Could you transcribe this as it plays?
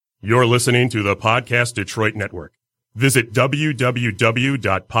You're listening to the Podcast Detroit Network. Visit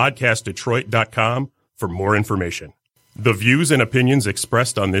www.podcastdetroit.com for more information. The views and opinions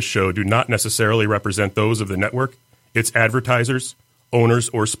expressed on this show do not necessarily represent those of the network, its advertisers, owners,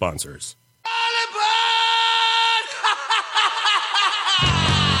 or sponsors.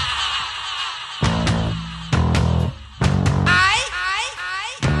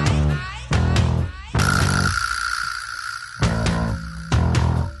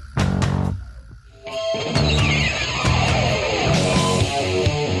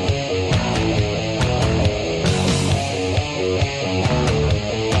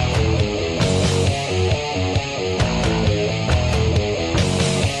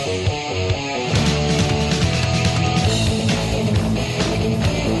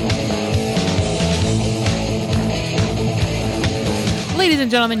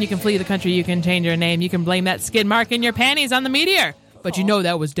 Gentlemen, you can flee the country, you can change your name, you can blame that skid mark in your panties on the meteor, but you know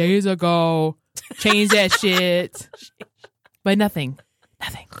that was days ago. Change that shit. But nothing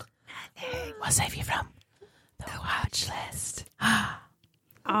will save you from the watch list.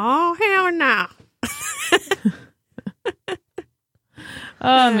 Oh, hell no.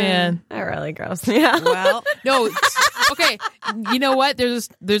 Oh, man. That really grossed me out. Well, no. Okay. You know what? There's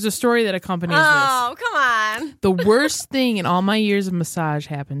a story that accompanies this. Oh, come on. The worst thing in all my years of massage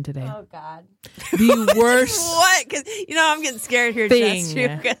happened today. Oh, God. The worst What? Because, I'm getting scared here, thing.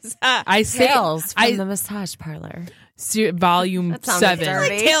 Jess, because I say Tales from the massage parlor. Volume 7.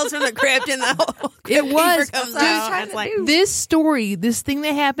 like Tales from the Crypt and the whole It was. comes Dude, out. It's like, this story, this thing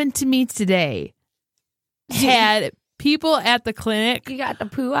that happened to me today, had people at the clinic You got the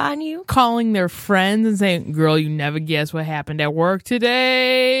poo on you? calling their friends and saying, "Girl, you never guess what happened at work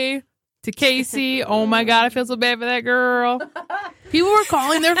today to Casey. Oh my God, I feel so bad for that girl." People were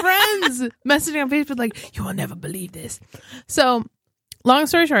calling their friends, messaging on Facebook like, "You will never believe this." So, long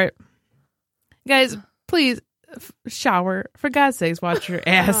story short, guys, please shower. For God's sakes, watch your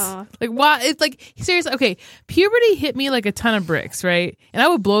ass. Like, why? It's like, seriously, okay, puberty hit me like a ton of bricks, right? And I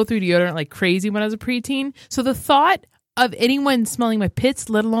would blow through deodorant like crazy when I was a preteen. So the thought of anyone smelling my pits,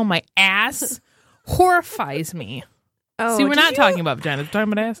 let alone my ass, horrifies me. Oh, See, we're not talking about vaginas, we're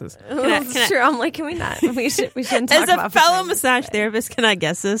talking about asses. That's true. I'm like, can we not? We shouldn't talk as a about fellow vaginas. massage therapist, can I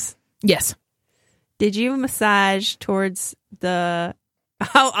guess this? Yes. Did you massage towards the...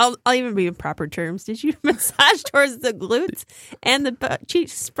 I'll even be in proper terms. Did you massage towards the glutes and the butt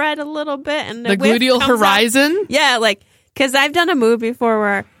cheeks spread a little bit and The whip gluteal comes horizon? out? Yeah, like, because I've done a move before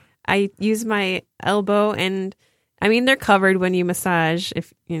where I use my elbow and, I mean, they're covered when you massage,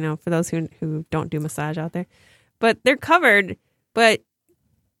 if, for those who don't do massage out there. But they're covered, but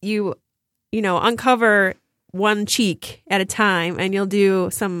you uncover one cheek at a time and you'll do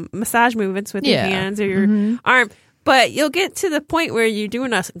some massage movements with your hands or your arm. But you'll get to the point where you're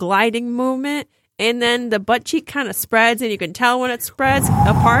doing a gliding movement and then the butt cheek kind of spreads and you can tell when it spreads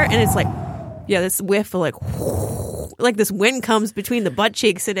apart and it's like, this whiff of like this wind comes between the butt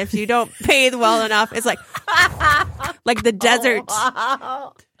cheeks, and if you don't bathe well enough, it's like the desert.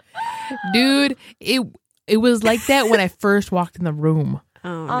 Dude, it was like that when I first walked in the room.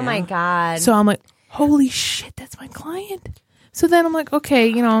 Oh my God. So I'm like, holy shit, that's my client. So then I'm like,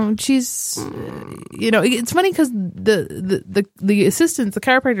 okay, she's, it's funny because the assistants, the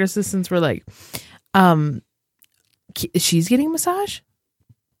chiropractor assistants were like, she's getting a massage?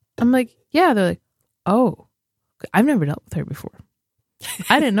 I'm like, yeah. They're like, oh, I've never dealt with her before.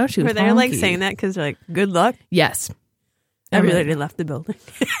 I didn't know she was Were they like honky. saying that because they're like, good luck? Yes. Everybody left the building.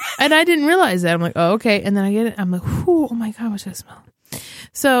 And I didn't realize that. I'm like, oh, okay. And then I get it. I'm like, oh my God, what's that smell?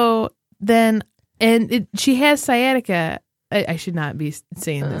 So then, she has sciatica. I should not be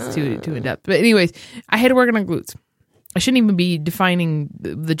saying this too in depth. But anyways, I had to work on my glutes. I shouldn't even be defining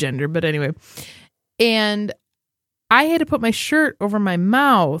the gender, but anyway. And I had to put my shirt over my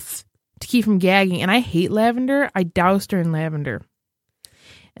mouth to keep from gagging. And I hate lavender. I doused her in lavender.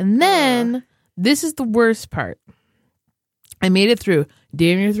 And then, this is the worst part. I made it through.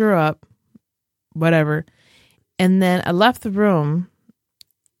 Damn near threw up. Whatever. And then I left the room.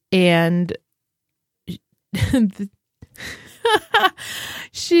 And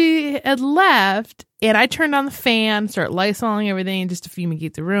she had left, and I turned on the fan, start lysoling everything just to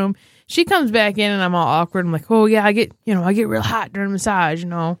fumigate the room. She comes back in, and I'm all awkward. I'm like, oh yeah, I get real hot during massage,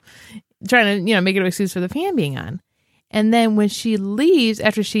 trying to make an excuse for the fan being on. And then when she leaves,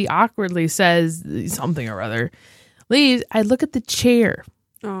 after she awkwardly says something or other, leaves, I look at the chair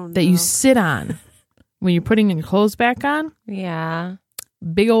that you sit on when you're putting your clothes back on. Yeah.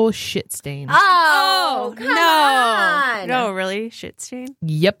 Big old shit stain. Oh No, come on. no, really, shit stain.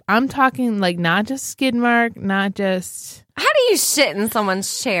 Yep, I'm talking like not just skid mark, not just. How do you shit in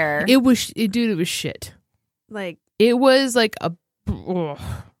someone's chair? It was, dude. It was shit. Like It was like a. Ugh.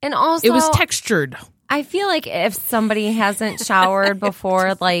 And also, It was textured. I feel like if somebody hasn't showered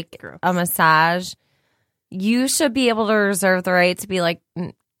before, like a massage, you should be able to reserve the right to be like,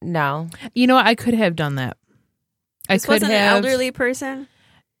 no. You know, I could have done that. this wasn't an elderly person.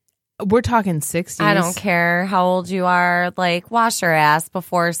 We're talking 60s. I don't care how old you are. Like, wash your ass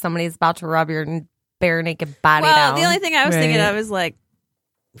before somebody's about to rub your bare naked body Well, down. the only thing I was thinking Right. of is like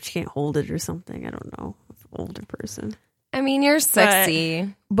she can't hold it or something. I don't know. Older person. I mean, you're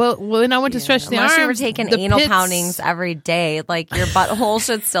 60. But when I went to stretch the Unless arms, you were taking the anal pits- poundings every day, like your butthole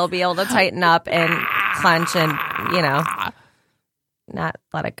should still be able to tighten up and clench and, not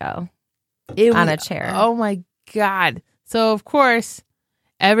let it go It on was- a chair. Oh my God. So, of course,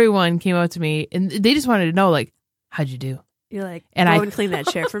 everyone came up to me and they just wanted to know, like, how'd you do? You're like, And go I- and clean that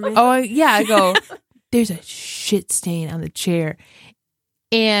chair for me. Oh, yeah. I go, there's a shit stain on the chair.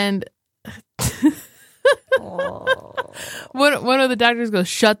 And Oh. one of the doctors goes,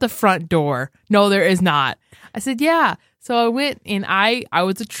 shut the front door. No, there is not. I said, yeah. So I went and I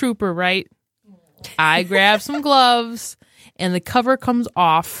was a trooper, right? I grabbed some gloves and the cover comes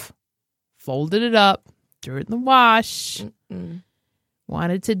off, folded it up, threw it in the wash,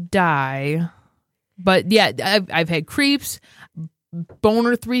 wanted to die. But yeah, I've had creeps,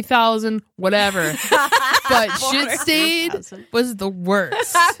 boner 3000, whatever. But shit stain was the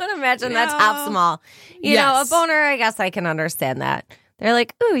worst. I would imagine that top them all. You know, a Yes. boner, I guess I can understand that. They're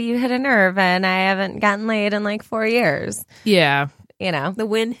like, ooh, you hit a nerve and I haven't gotten laid in like 4 years. Yeah. You know? The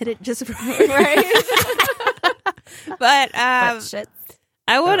wind hit it just right. But But shit.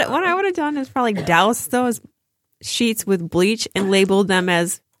 what I would have done is probably douse those sheets with bleach and labeled them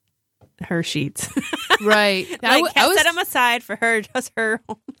as her sheets. Right. Like, I was set them aside for her, just her.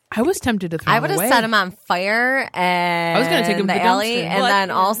 I was tempted to throw I them would have away. set him on fire and I was gonna take him to the the alley dumpster. and Well, then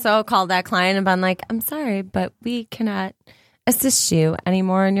yeah. also called that client and been like, I'm sorry, but we cannot assist you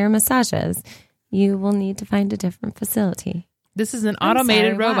anymore in your massages. You will need to find a different facility. This is an I'm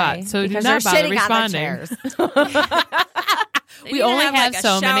automated sorry, robot, why? so Because do not you're bother shitting on the responding. chairs. We only have like, a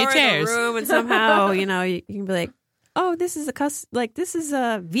so many shower in the chairs. room, and somehow you can be like, oh, this is this is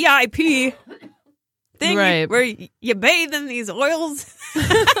a VIP thing Right. where you bathe in these oils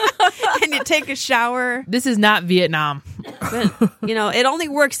and you take a shower. This is not Vietnam. But, it only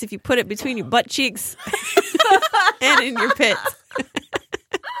works if you put it between your butt cheeks and in your pits.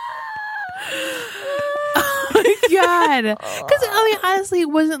 God, because honestly, it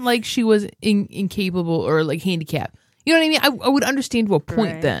wasn't like she was incapable or like handicapped. You know what I mean? I would understand to a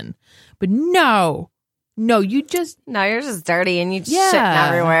point Right. then, but no, you just No, you're just dirty and you just Yeah. shitting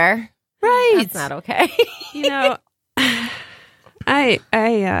everywhere. right. That's not okay.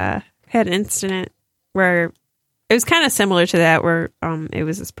 I had an incident where it was kind of similar to that, where it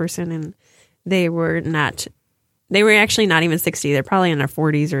was this person and they were actually not even 60. They're probably in their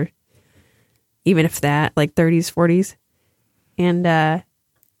 40s or even if that, like 30s, 40s. And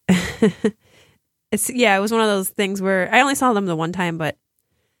it was one of those things where I only saw them the one time, but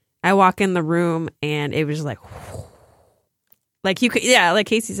I walk in the room and it was like you could, like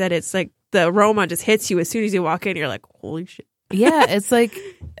Casey said, it's like the aroma just hits you as soon as you walk in. You're like, holy shit. Yeah, it's like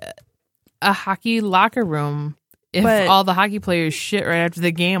a hockey locker room. If But- all the hockey players shit right after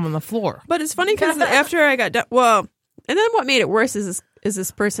the game on the floor. But it's funny because after I got done, and then what made it worse is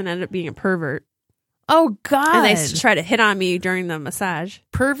this person ended up being a pervert, Oh God, and they tried to hit on me during the massage.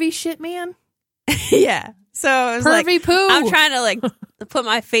 pervy shit, man. Yeah, so it was Pervy like poo. I'm trying to like put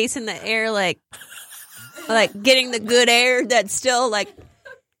my face in the air, like getting the good air that's still like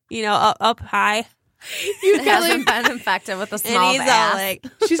up high. You It got hasn't like been infected with a And small he's ass. all like,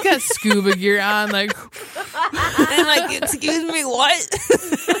 she's got scuba gear on, like and I'm like, excuse me, what?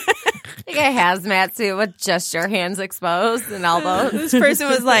 like a hazmat suit with just your hands exposed and elbows. This person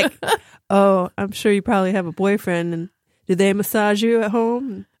was like, oh, I'm sure you probably have a boyfriend, and did they massage you at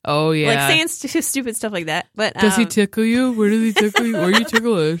home? oh yeah. Like saying stupid stuff like that. But Does he tickle you? Where does he tickle you? Where are you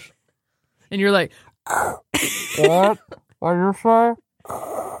ticklish? And you're like, what? Are you sure?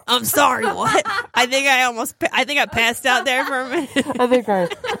 I'm sorry, what? I think I passed out there for a minute. I think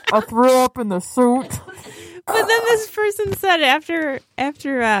I threw up in the suit. But then this person said after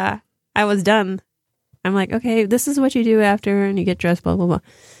I was done, I'm like, okay, this is what you do after, and you get dressed, blah blah blah.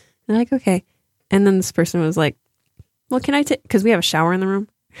 And I'm like, okay. And then this person was like, well, can I take? Because we have a shower in the room.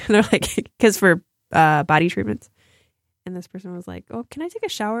 And they're like, because for body treatments. And this person was like, oh, can I take a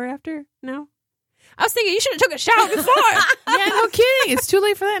shower after? No. I was thinking you should have took a shower before. Yeah, no kidding. It's too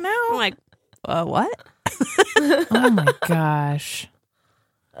late for that I'm now. like, what? Oh my gosh.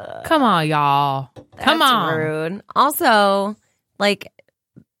 Come on, y'all. Come That's on. rude. Also, like,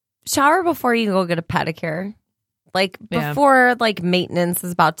 shower before you go get a pedicure. Like, Yeah. before, like, maintenance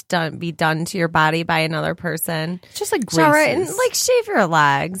is about to be done to your body by another person. It's just like Shower braces. and, like, shave your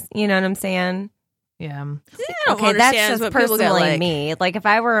legs. You know what I'm saying? Yeah. I don't Okay, that's understand just what people get, personally like- me. Like, if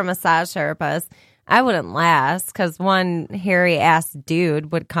I were a massage therapist, I wouldn't last because one hairy-ass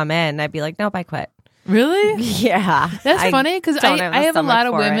dude would come in and I'd be like, nope, I quit. Really? Yeah. That's I funny because don't have the I have a stomach lot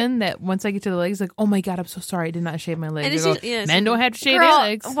of for it. women that once I get to the legs, like, oh my God, I'm so sorry. I did not shave my legs. And it's I go, just- yeah, men don't have to shave Girl, their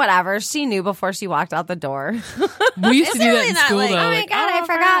legs. whatever. She knew before she walked out the door. We used to do that really in not school, like- though. oh Oh my like, God, I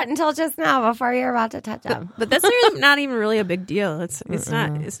forgot until just now before you were about to touch them. But that's not even really a big deal. It's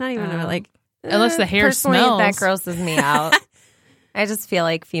not even like. unless the hair Personally, smells. that grosses me out. I just feel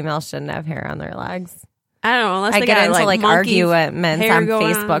like females shouldn't have hair on their legs. I don't know. Unless I they get got, into like monkey arguments hair on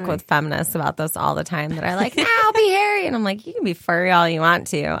going Facebook on, with feminists about this all the time that are like, nah, I'll be hairy. And I'm like, you can be furry all you want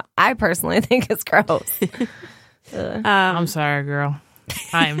to. I personally think it's gross. I'm sorry, girl.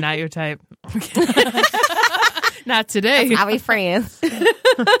 I am not your type. Not today. How we friends?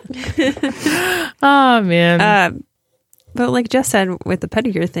 Oh, man. But like Jess said with the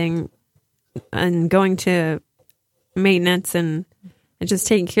pedicure thing and going to maintenance and just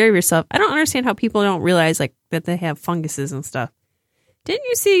taking care of yourself, I don't understand how people don't realize like that they have funguses and stuff. Didn't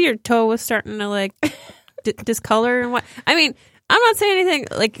you see your toe was starting to like discolor and what? I mean, I'm not saying anything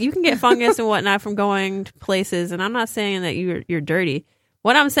like you can get fungus and whatnot from going to places, and I'm not saying that you're dirty.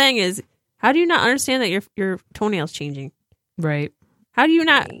 What I'm saying is, how do you not understand that your toenail's changing? Right. How do you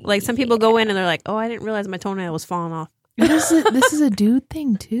not like? Some people go in and they're like, "Oh, I didn't realize my toenail was falling off." This is a dude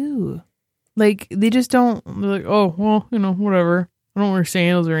thing, too. Like, they just don't, they're like, oh, well, you know, whatever. I don't wear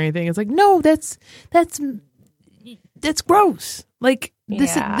sandals or anything. It's like, no, that's gross. Like,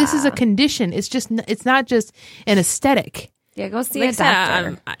 this is a condition. It's not just an aesthetic. Yeah, go see Like a I said,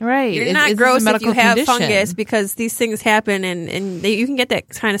 doctor. Right. You're It's not a gross if medical you have condition. fungus because these things happen and you can get that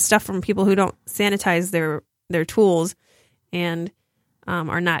kind of stuff from people who don't sanitize their tools and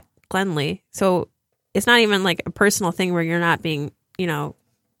are not cleanly. So it's not even like a personal thing where you're not being,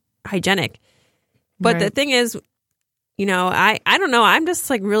 hygienic. But the Right. thing is, I don't know. I'm just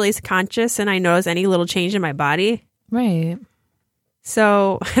like really conscious and I notice any little change in my body. Right.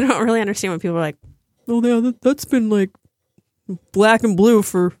 So I don't really understand when people are like, oh, yeah, that's been like black and blue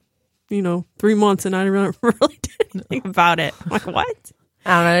for, 3 months and I really did anything about it. I'm like, what?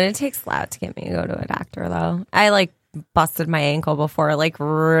 I don't know. It takes a lot to get me to go to a doctor, though. I like busted my ankle before, like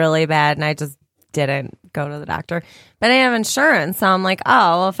really bad, and I just didn't go to the doctor. But I have insurance, so I'm like,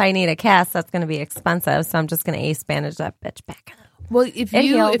 oh, well, if I need a cast, that's going to be expensive, so I'm just going to ace bandage that bitch back up. Well, if It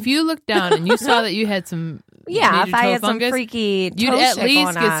healed. you looked down and you saw that you had some Yeah, major if I toe had fungus, some freaky you'd toe at shit least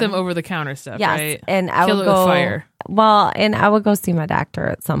going get on. some over the counter stuff, Yes, right? and I Kill would it go with fire. Well, and I would go see my doctor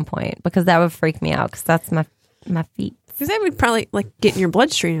at some point because that would freak me out because that's my feet. Because that would probably like get in your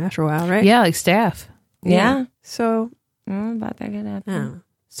bloodstream after a while, right? Yeah, like staph. Yeah, So, about that could happen. oh.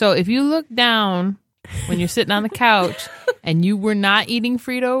 So if you look down when you're sitting on the couch and you were not eating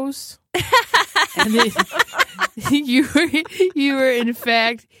Fritos, and then you were in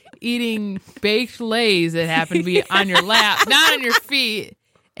fact eating baked Lays that happened to be on your lap, not on your feet,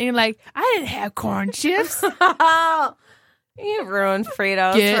 and you're like, I didn't have corn chips. Oh, you ruined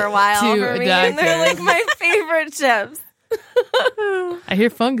Fritos Get for a while to for a me, and they're like doctor. my favorite chips. I hear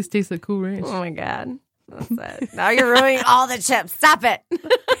fungus tastes like Cool Ranch. Oh my god, that's it. Now you're ruining all the chips. Stop it.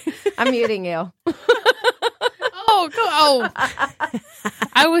 I'm muting you. Oh,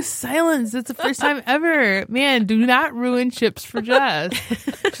 I was silenced. It's the first time ever. Man, do not ruin chips for Jess.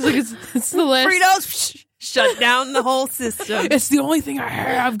 She's like, it's the last. Fritos shut down the whole system. It's the only thing I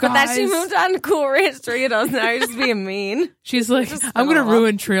have, guys. But that she moved on to Cool Ranch Doritos. Now you're just being mean. She's like, Just I'm going to phenomenal.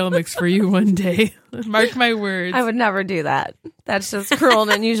 ruin trail mix for you one day. Mark my words. I would never do that. That's just cruel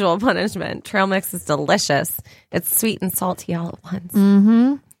and unusual punishment. Trail mix is delicious. It's sweet and salty all at once.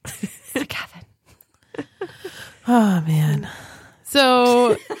 Mm-hmm. Like heaven. Oh, man.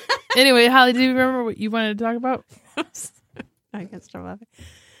 So, anyway, Holly, do you remember what you wanted to talk about? I can't stop laughing.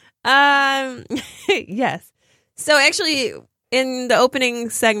 Yes. So actually, in the opening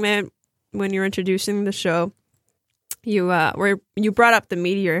segment, when you were introducing the show, you brought up the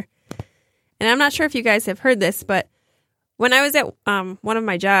meteor, and I'm not sure if you guys have heard this, but when I was at one of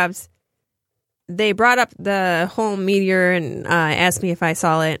my jobs, they brought up the whole meteor and asked me if I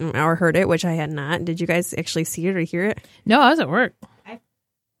saw it or heard it, which I had not. Did you guys actually see it or hear it? No, I was at work.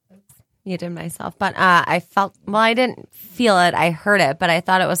 You did myself. But I felt, well, I didn't feel it. I heard it, but I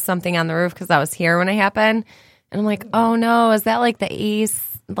thought it was something on the roof because I was here when it happened. And I'm like, oh no, is that like the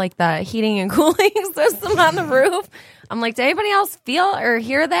like the heating and cooling system on the roof. I'm like, did anybody else feel or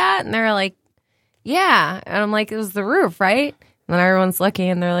hear that? And they're like, yeah. And I'm like, it was the roof, right? And then everyone's looking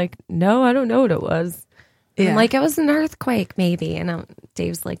and they're like, no, I don't know what it was. And I'm like, it was an earthquake maybe. And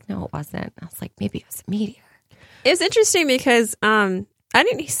Dave's like, no, it wasn't. I was like, maybe it was a meteor. It's interesting because I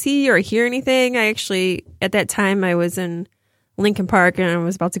didn't see or hear anything. I actually, at that time, I was in Lincoln Park and I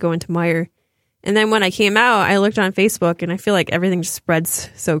was about to go into Meyer. And then when I came out, I looked on Facebook and I feel like everything just spreads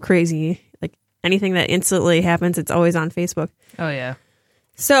so crazy. Like anything that instantly happens, it's always on Facebook. Oh, yeah.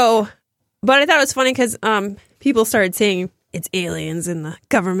 So, but I thought it was funny because people started saying it's aliens and the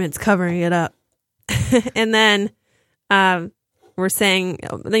government's covering it up. And then we're saying,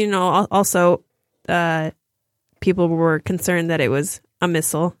 also people were concerned that it was a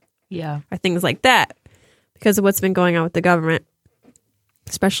missile. Yeah. Or things like that because of what's been going on with the government,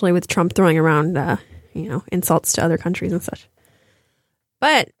 especially with Trump throwing around, insults to other countries and such.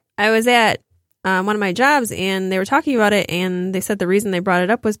 But I was at one of my jobs and they were talking about it and they said the reason they brought it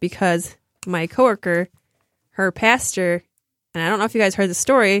up was because my coworker, her pastor, and I don't know if you guys heard the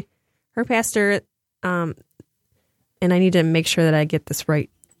story, her pastor, and I need to make sure that I get this right,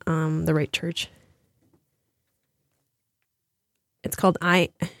 the right church. It's called I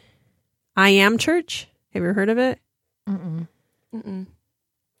Am Church. Have you ever heard of it? Mm-mm.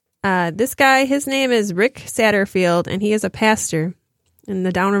 Mm-mm. This guy, his name is Rick Satterfield, and he is a pastor in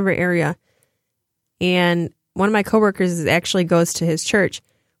the Downriver area. And one of my coworkers actually goes to his church.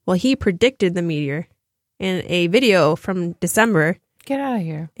 Well, he predicted the meteor in a video from December. Get out of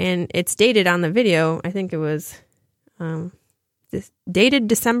here. And it's dated on the video. I think it was dated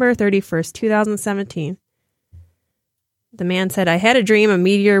December 31st, 2017. The man said, I had a dream a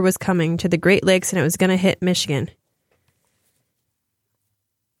meteor was coming to the Great Lakes and it was going to hit Michigan.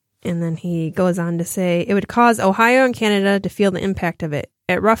 And then he goes on to say, it would cause Ohio and Canada to feel the impact of it.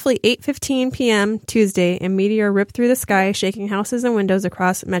 At roughly 8:15 p.m. Tuesday, a meteor ripped through the sky, shaking houses and windows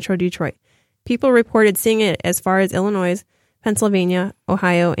across Metro Detroit. People reported seeing it as far as Illinois, Pennsylvania,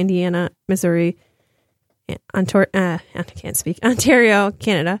 Ohio, Indiana, Missouri, Ontario,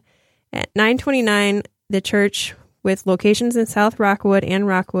 Canada. At 9:29, the church, with locations in South Rockwood and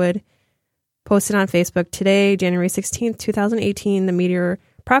Rockwood, posted on Facebook, today, January 16th, 2018, the meteor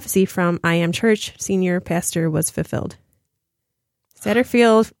prophecy from I Am Church senior pastor was fulfilled.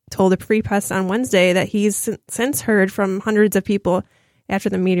 Satterfield told the Free Press on Wednesday that he's since heard from hundreds of people after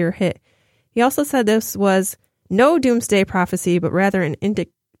the meteor hit. He also said this was no doomsday prophecy, but rather an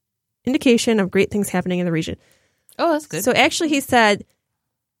indication of great things happening in the region. Oh, that's good. So actually he said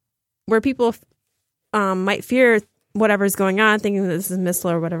where people might fear whatever's going on, thinking that this is a missile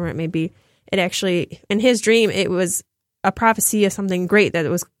or whatever it may be, it actually, in his dream, it was a prophecy of something great that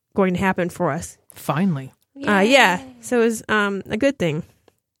was going to happen for us. Finally. Yeah. So it was a good thing.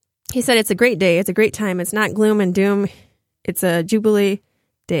 He said it's a great day. It's a great time. It's not gloom and doom. It's a jubilee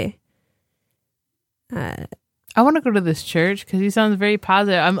day. I want to go to this church because he sounds very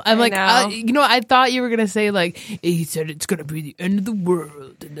positive. I'm like, I thought you were gonna say like he said it's gonna be the end of the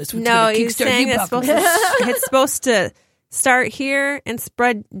world, and that's what's gonna he's kickstart saying the it's it's supposed to start here and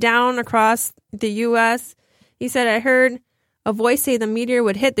spread down across the U.S. He said, I heard a voice say the meteor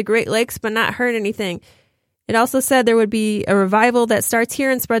would hit the Great Lakes, but not hurt anything. It also said there would be a revival that starts here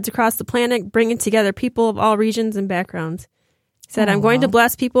and spreads across the planet, bringing together people of all regions and backgrounds. He said, I'm going to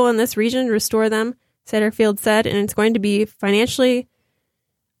bless people in this region, restore them. Satterfield said, and it's going to be financially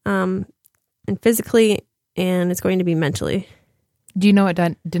and physically, and it's going to be mentally. Do you know what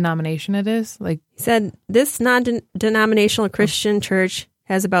denomination it is? Like he said, this non-denominational Christian church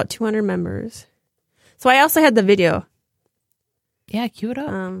has about 200 members. So I also had the video. Yeah, cue it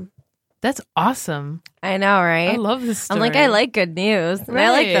up. That's awesome. I know, right? I love this story. I'm like, I like good news. And I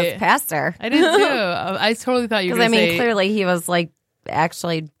like this pastor. I did too. I totally thought you were going to say... clearly he was like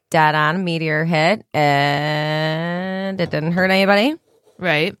actually dead on. A meteor hit and it didn't hurt anybody.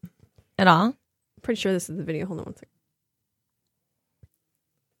 Right. At all. Pretty sure this is the video. Hold on one second.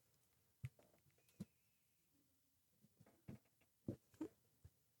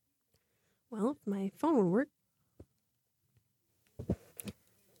 Well, if my phone would work.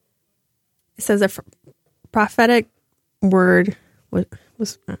 It says a prophetic word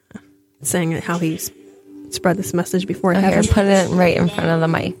was saying how he spread this message before it happened. Here, put it right in front of the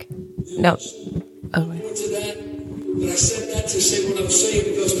mic. No. Oh, wait. To that, but I said that to say what I'm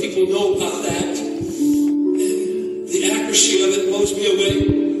saying because people know about that. And the accuracy of it blows me away.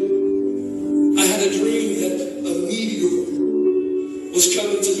 I had a dream that a meteor was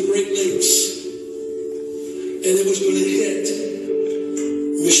coming to the Great Lakes, and it was going to hit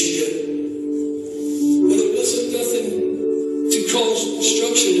Michigan. But it wasn't nothing to cause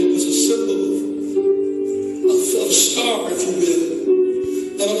destruction.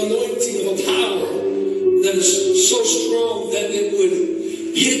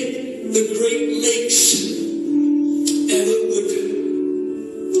 the Great Lakes, and it would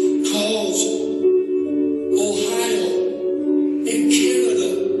cause Ohio and Canada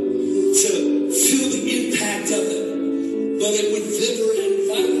to feel the impact of it, but it would vibrate and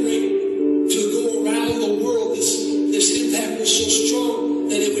vibrate to go around the world. This impact was so strong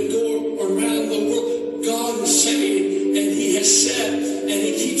that it would go around the world. God is saying, and He has said, and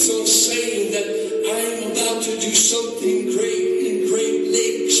He keeps on saying that I am about to do something great in Great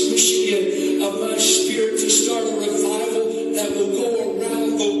Lakes, Michigan, of my spirit to start a revival that will go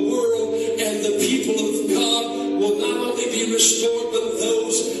around the world, and the people of God will not only be restored, but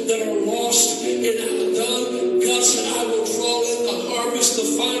those that are lost and outdone. God said, I will draw in the harvest, the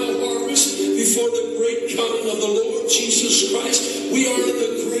final harvest, before the great coming of the Lord Jesus Christ. We are in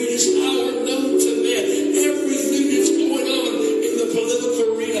the greatest hour known to man. Everything that's going on in the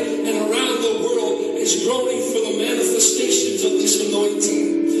political arena and around the world is groaning for the manifestations of this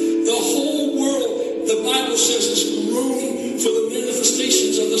anointing. The whole world, the Bible says, is groaning for the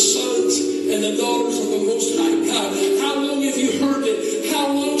manifestations of the sons and the daughters of the Most High God. How long have you heard it? How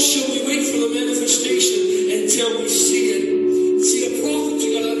long shall we wait for the manifestation until we see it? See, a prophet,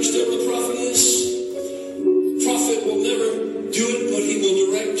 you got to understand what a prophet is. A prophet will never do it, but he will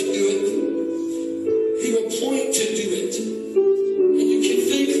direct to do it. He will point to do it. And you can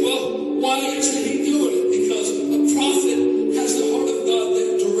think, well, why isn't he doing it? Because a prophet has the heart of God that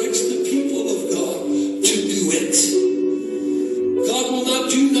directs the people of God to do it. God will not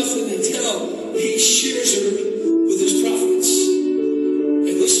do nothing until He shares it with His prophets.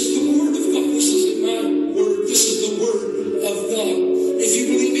 And this is the word of God. This isn't my word. This is the word of God. If you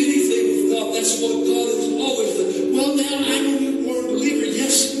believe anything of God, that's what God has always done. Well, now I'm a newborn believer,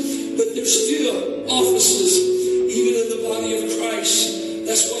 yes, but there's still offices, even in the body of Christ.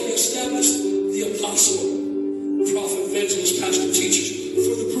 That's why He established the apostle, prophet, evangelist, pastor, teachers,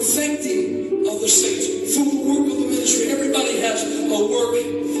 for the perfecting of the saints, for the work of the ministry. Everybody has a work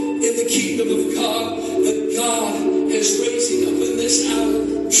in the kingdom of God, that God is raising up in this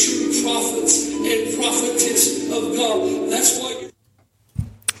hour true prophets and prophetess of God. That's why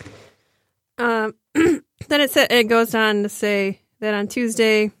Then it goes on to say that on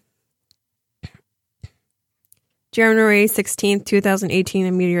Tuesday, January 16th, 2018,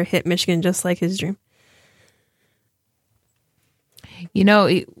 a meteor hit Michigan just like his dream. You know,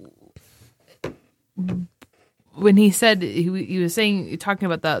 when he said, he was saying,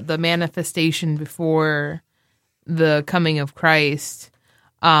 talking about the manifestation before the coming of Christ,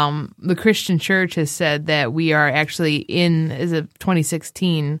 the Christian church has said that we are actually in, as of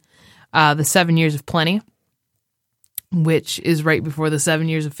 2016, the 7 years of plenty, which is right before the 7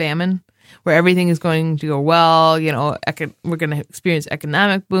 years of famine, where everything is going to go well. You know, we're going to experience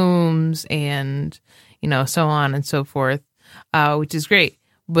economic booms and, you know, so on and so forth, which is great.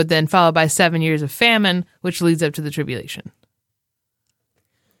 But then followed by 7 years of famine, which leads up to the tribulation.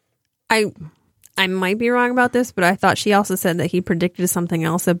 I might be wrong about this, but I thought she also said that he predicted something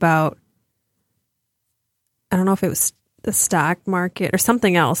else about, I don't know if it was the stock market or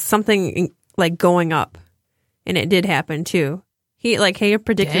something else, something like going up. And it did happen too. He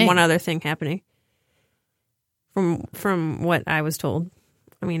predicted Dang. one other thing happening. From what I was told.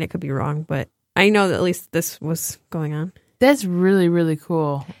 I mean, it could be wrong, but I know that at least this was going on. That's really, really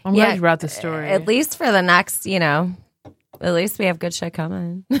cool. I'm glad you brought the story. At least for the next, at least we have good shit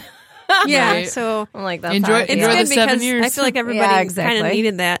coming. Yeah, Right. so I'm like, that's Enjoy- how I it's feel. enjoy good the 7 because years. I feel like everybody Yeah, kind exactly. of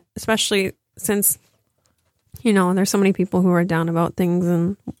needed that, especially since, there's so many people who are down about things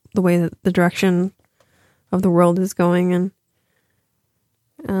and the way that the direction of the world is going,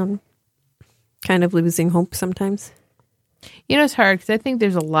 and kind of losing hope sometimes. You know, it's hard because I think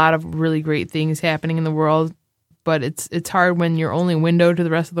there's a lot of really great things happening in the world, but it's hard when your only window to the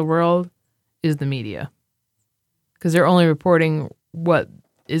rest of the world is the media, because they're only reporting what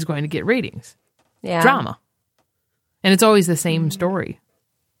is going to get ratings, Yeah. drama, and it's always the same story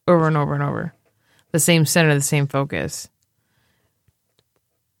over and over and over, the same center, the same focus.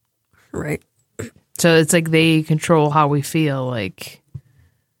 Right. So it's like they control how we feel, like,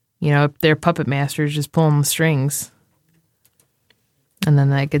 they're puppet masters just pulling the strings. And then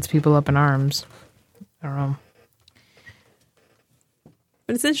that gets people up in arms. I don't know.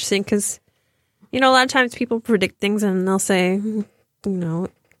 But it's interesting because, a lot of times people predict things and they'll say,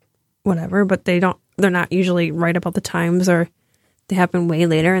 whatever, but they're not usually right about the times, or they happen way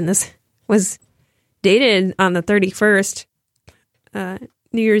later. And this was dated on the 31st,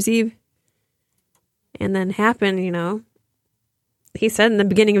 New Year's Eve, and then happened, he said in the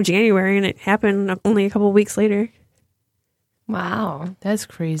beginning of January, and it happened only a couple of weeks later. Wow. That's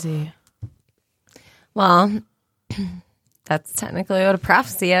crazy. Well, that's technically what a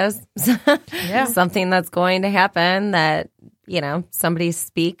prophecy is. Yeah. Something that's going to happen that, somebody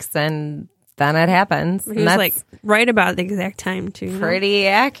speaks and then it happens. He And was that's like right about the exact time too. pretty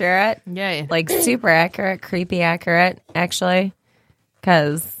accurate. Yeah. Like super accurate, creepy accurate, actually.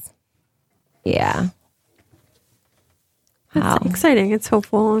 Because, yeah. Wow. It's exciting. It's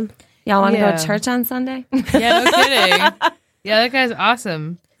hopeful. And Y'all want to Yeah. go to church on Sunday? Yeah, no kidding. Yeah, that guy's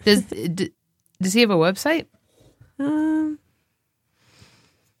awesome. Does he have a website? I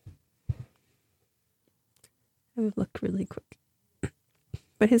would look really quick.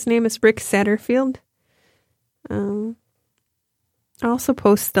 But his name is Rick Satterfield. I'll also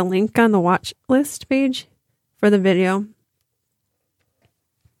post the link on the watch list page for the video.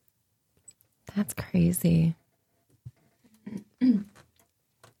 That's crazy.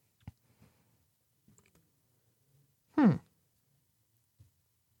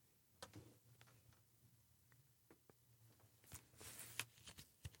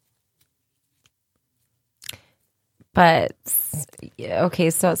 But, okay,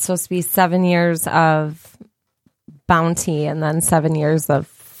 so it's supposed to be 7 years of bounty and then 7 years of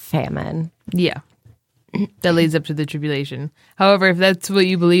famine. Yeah. That leads up to the tribulation. However, if that's what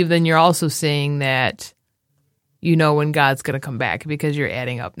you believe, then you're also saying that you know when God's going to come back because you're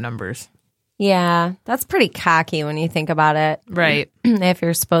adding up numbers. Yeah, that's pretty cocky when you think about it. Right. If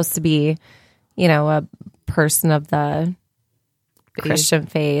you're supposed to be, a person of the Christian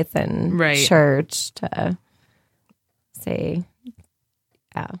faith and Right. church to say,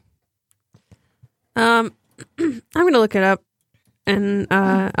 yeah. I'm going to look it up and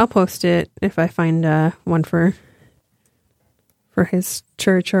I'll post it if I find one for his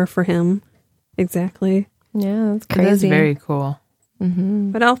church or for him. Exactly. Yeah, that's That's crazy. very cool.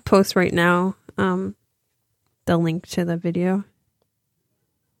 But I'll post right now the link to the video.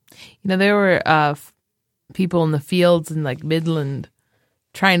 There were people in the fields in like Midland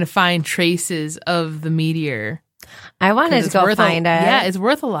trying to find traces of the meteor. I wanted 'Cause to it's go worth find it. Yeah, it's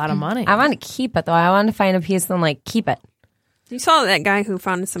worth a lot of money. I want to keep it, though. I want to find a piece and, keep it. You saw that guy who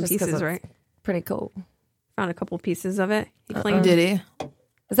found some Just 'cause pieces, it's right? Pretty cool. Found a couple pieces of it. He claimed Did he?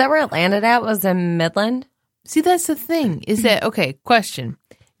 Is that where it landed at? Was in Midland? See, that's the thing. Is that okay? Question.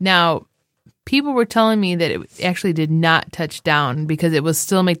 Now, people were telling me that it actually did not touch down because it will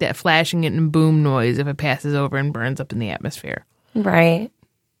still make that flashing and boom noise if it passes over and burns up in the atmosphere. Right.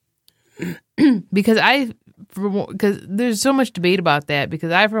 Because there's so much debate about that.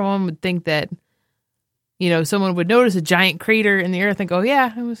 Because I, for one, would think that someone would notice a giant crater in the earth and go,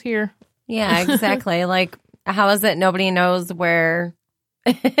 "Yeah, it was here." Yeah, exactly. How is it nobody knows where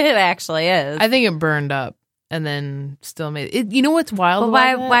it actually is? I think it burned up and then still made it. You know what's wild? But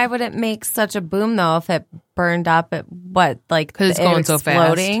about that? why would it make such a boom though if it burned up at what 'Cause it's going so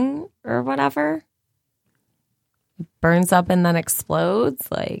fast. exploding or whatever? It burns up and then explodes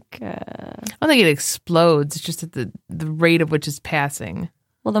I don't think it explodes. It's just at the rate of which it's passing.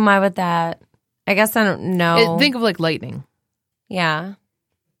 well then why would that? I guess I don't know. Think of like lightning. Yeah.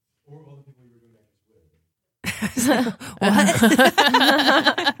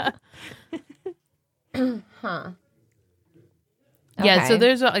 Huh. Yeah, Okay. so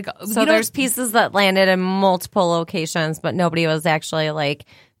there's So there's pieces that landed in multiple locations, but nobody was actually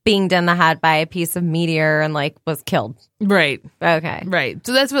binged in the head by a piece of meteor and was killed. right. Okay.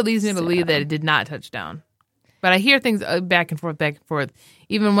 So that's what leads me to believe that it did not touch down. But I hear things back and forth.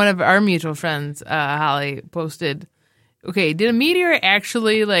 Even one of our mutual friends, Holly, posted, "Okay, did a meteor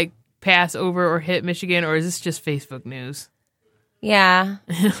actually pass over or hit Michigan, or is this just Facebook news?" Yeah.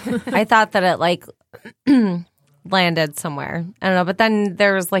 I thought that it landed somewhere. I don't know. But then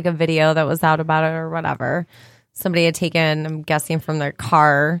there was a video that was out about it or whatever. Somebody had taken, I'm guessing, from their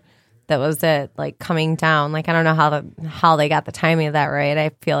car that was it coming down. I don't know how they got the timing of that right. I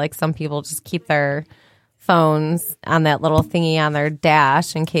feel like some people just keep their phones on that little thingy on their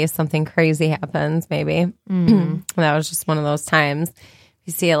dash in case something crazy happens, maybe. That was just one of those times.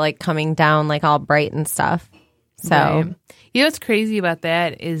 You see it coming down all bright and stuff. So Right. You know what's crazy about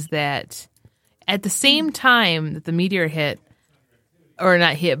that is that at the same time that the meteor hit, or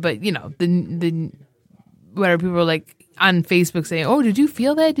not hit, but the whatever, people were on Facebook saying, "Oh, did you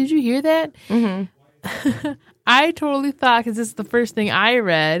feel that? Did you hear that?" Mm-hmm. I totally thought, because this is the first thing I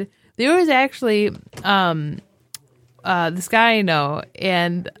read, there was actually this guy I know,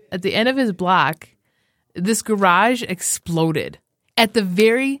 and at the end of his block, this garage exploded at the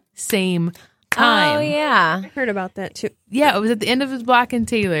very same time. Oh yeah. I heard about that too. Yeah, it was at the end of his block in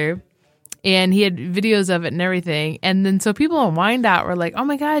Taylor, and he had videos of it and everything. And then so people on Wyandotte were like, "Oh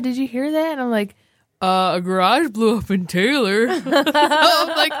my God, did you hear that?" And I'm like, a garage blew up in Taylor.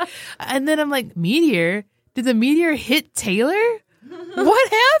 And then I'm like, meteor? Did the meteor hit Taylor?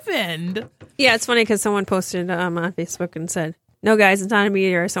 What happened? Yeah, it's funny because someone posted on Facebook and said, "No, guys, it's not a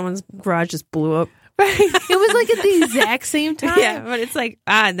meteor. Someone's garage just blew up." Right. It was like at the exact same time. Yeah, but it's like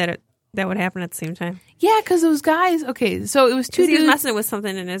odd that that would happen at the same time. Yeah, because those guys. Okay, so it was two Because he was dudes. messing with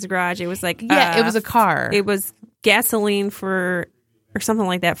something in his garage. It was like It was a car. It was gasoline or something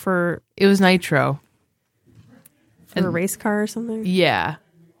like that for It was nitro. a race car or something. Yeah.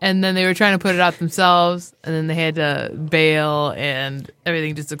 And then they were trying to put it out themselves, and then they had to bail, and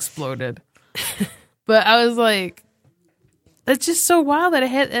everything just exploded. But I was like, that's just so wild that it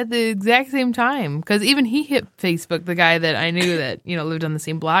hit at the exact same time. Because even he hit Facebook, the guy that I knew that, lived on the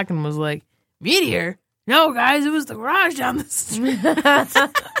same block, and was like, meteor? No, guys, it was the garage down the street.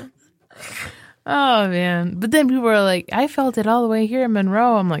 Oh, man. But then people were like, I felt it all the way here in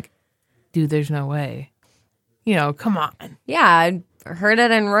Monroe. I'm like, dude, there's no way. Come on. Yeah, I heard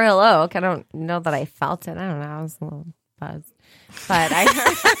it in Royal Oak. I don't know that I felt it. I don't know. I was a little buzzed. But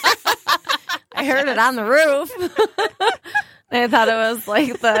I heard it on the roof. I thought it was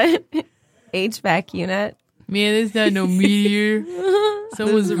like the HVAC unit. Man, it's not no meteor.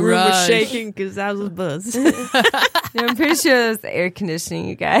 Someone's The room was garage. shaking because I was buzzed. I'm pretty sure it was the air conditioning,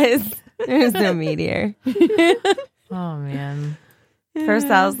 you guys. There was no meteor. Oh, man. First,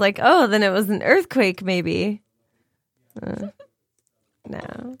 I was like, oh, then it was an earthquake, maybe.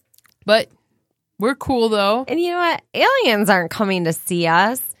 No. But we're cool, though. And you know what? Aliens aren't coming to see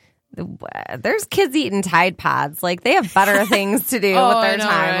us. There's kids eating Tide Pods. Like, they have better things to do with I their know,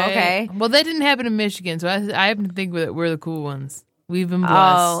 time, right? okay? Well, that didn't happen in Michigan, so I happen to think that we're the cool ones. We've been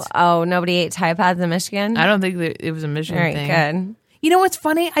blessed. Oh, nobody ate Tide Pods in Michigan? I don't think that it was a Michigan All right, thing. good. You know what's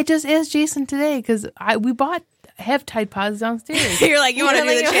funny? I just asked Jason today because we have Tide Pods downstairs. You're like, you want to do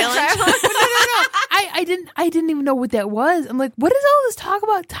Really? the challenge? No. I didn't even know what that was. I'm like, what is all this talk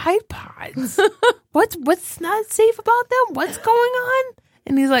about Tide Pods? What's not safe about them? What's going on?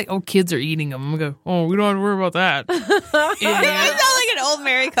 And he's like, oh, kids are eating them. I'm going to go, oh, we don't have to worry about that. You sound like an old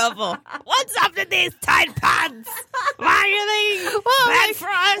married couple. What's up to these Tide Pods? Why are they bad for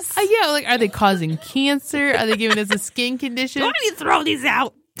us? Yeah, like, are they causing cancer? Are they giving us a skin condition? Why do you throw these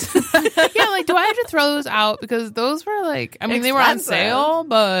out? Yeah, like, do I have to throw those out? Because those were like, I mean, they were on Expensive. sale,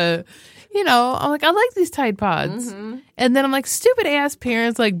 but, I'm like, I like these Tide Pods. Mm-hmm. And then I'm like, stupid ass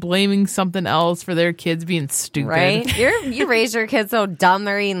parents, like, blaming something else for their kids being stupid. Right? You raise your kids so dumb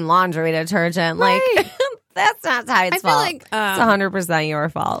they're eating laundry detergent. Right. Like, that's not Tide's I feel fault. like, it's 100% your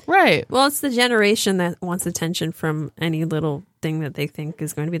fault. Right. Well, it's the generation that wants attention from any little thing that they think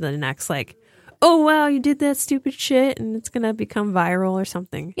is going to be the next, like, oh, wow, you did that stupid shit and it's going to become viral or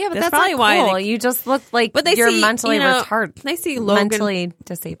something. Yeah, but that's probably not why. cool. You just look like But they you're see, mentally retarded. They see Logan Mentally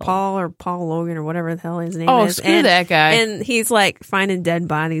disabled. Paul Logan or whatever the hell his name Oh, is. screw that guy. And he's like finding dead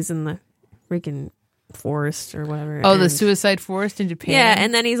bodies in the freaking forest or whatever. Oh, the and- suicide forest in Japan? Yeah,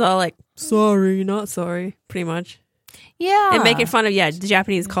 and then he's all like, sorry, not sorry, pretty much. yeah. And making fun of, the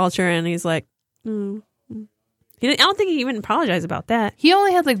Japanese culture. And he's like, I don't think he even apologized about that. He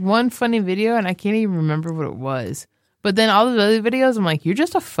only had like one funny video, and I can't even remember what it was. But then all the other videos, I'm like, you're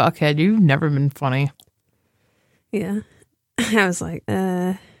just a fuckhead. You've never been funny. Yeah. I was like,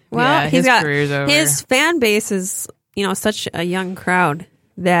 well, Yeah, he's his got career's over. his fan base is, such a young crowd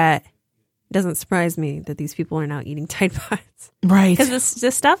that it doesn't surprise me that these people are now eating Tide Pods. Right. Because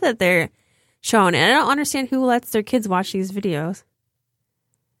the stuff that they're showing, and I don't understand who lets their kids watch these videos.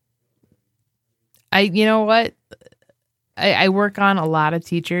 You know what? I work on a lot of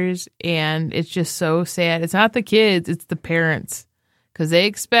teachers, and it's just so sad. It's not the kids, it's the parents. Because they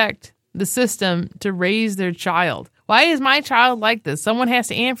expect the system to raise their child. Why is my child like this? Someone has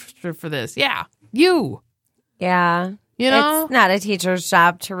to answer for this. Yeah, you. Yeah. You know? It's not a teacher's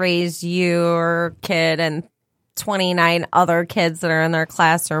job to raise your kid and 29 other kids that are in their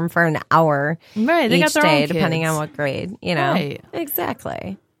classroom for an hour Right, they each got their day, own depending kids. on what grade, you know? Right.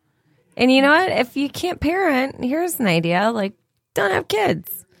 Exactly. And you know what? If you can't parent, here's an idea. Like, don't have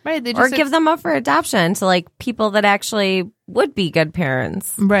kids. Right, they Or just give them up for adoption to, like, people that actually would be good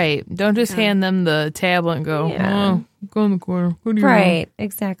parents. Right. Don't just hand them the tablet and go, Yeah. oh, go in the corner. What do you Right.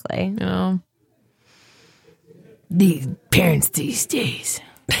 Exactly. want? You know? These parents these days.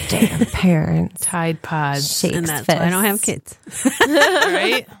 Damn parents. Tide Pods. Shakes And that's why I don't have fists. kids.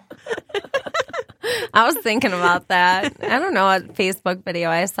 Right? I was thinking about that. I don't know what Facebook video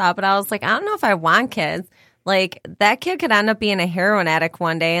I saw, but I was like, I don't know if I want kids. Like, that kid could end up being a heroin addict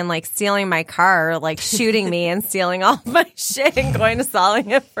one day and, like, stealing my car, or, like, shooting me and stealing all my shit and going to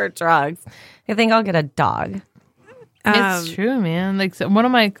selling it for drugs. I think I'll get a dog. It's true, man. Like, so one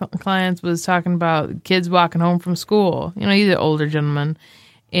of my clients was talking about kids walking home from school. He's an older gentleman.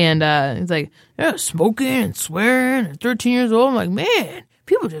 And he's like, yeah, smoking and swearing at 13 years old. I'm like, man,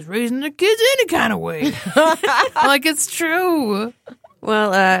 people just raising their kids any kind of way. I'm like, it's true.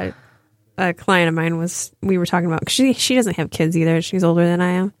 Well, a client of mine we were talking about, 'cause she doesn't have kids either. She's older than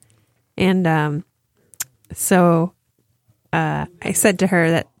I am. And so I said to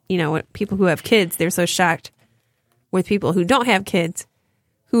her that, when people who have kids, they're so shocked with people who don't have kids,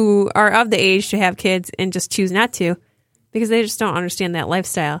 who are of the age to have kids and just choose not to, because they just don't understand that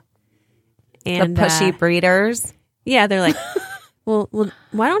lifestyle. And The pushy breeders. yeah, they're like, well,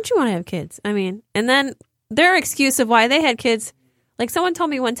 why don't you want to have kids? I mean, and then their excuse of why they had kids, like someone told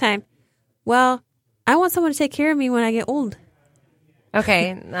me one time, well, I want someone to take care of me when I get old. Okay.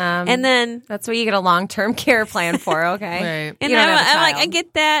 And then, that's what you get a long-term care plan for, okay? Right. and You don't have a I'm like, child. I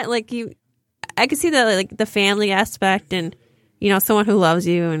get that. Like I can see the family aspect and, someone who loves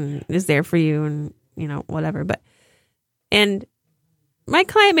you and is there for you and, whatever. And my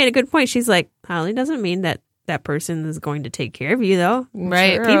client made a good point. She's like, Holly, doesn't mean that person is going to take care of you, though.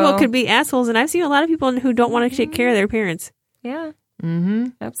 Right. True. People could be assholes. And I've seen a lot of people who don't want to take care of their parents. Yeah, Mm-hmm.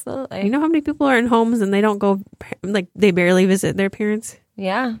 absolutely. You know how many people are in homes and they don't go, like, they barely visit their parents?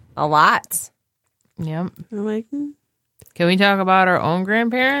 Yeah, a lot. Yep. I'm like, Can we talk about our own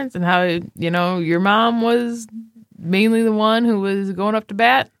grandparents and how, your mom was mainly the one who was going up to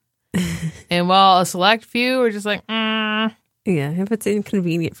bat? And while a select few are just like, yeah, if it's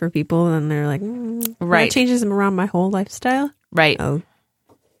inconvenient for people, then they're like, Right. That changes them around my whole lifestyle. right. Oh.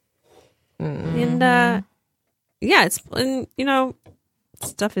 And, yeah,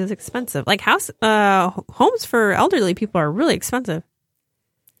 stuff is expensive. Like homes for elderly people are really expensive.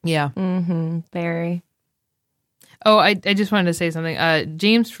 Yeah. Mm-hmm. Very. Oh, I just wanted to say something.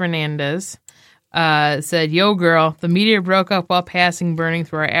 James Fernandez said, yo, girl, the meteor broke up while passing, burning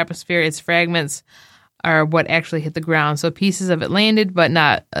through our atmosphere. Its fragments are what actually hit the ground. So pieces of it landed, but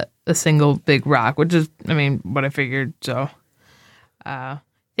not a single big rock, which is, what I figured. So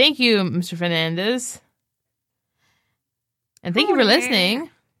thank you, Mr. Fernandez. And thank you for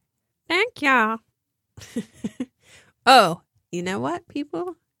listening. Thank y'all. Oh, you know what,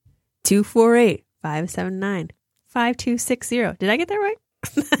 people? 248-579-5260. Did I get that right?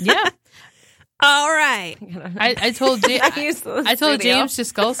 Yeah. All right. I told James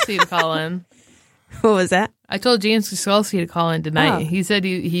Jaskulski to call in. What was that? I told James Jaskulski to call in tonight. Oh. He said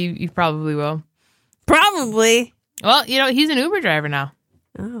he probably will. Probably. Well, he's an Uber driver now.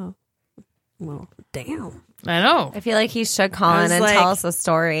 Oh. Well, damn. I know. I feel like he should call I in was and like- tell us a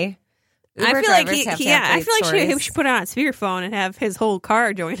story. I Uber feel like drivers have to I have feel like great we stories. should put it on speakerphone and have his whole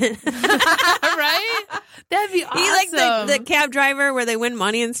car join it. Right? That'd be awesome. He like the cab driver where they win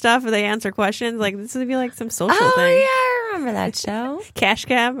money and stuff or they answer questions. Like this would be like some social Oh, thing. yeah, I remember that show. Cash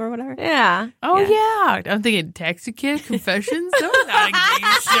cab or whatever. Yeah. Oh, yeah. I'm thinking Taxi Kid Confessions. That was not a game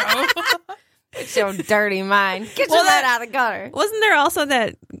show. It's your dirty mind. Get Well, your that- head out of the gutter. Wasn't there also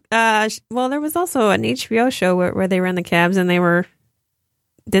that there was also an HBO show where they ran the cabs and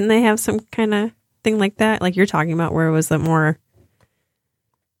didn't they have some kind of thing like that? Like you're talking about where it was the more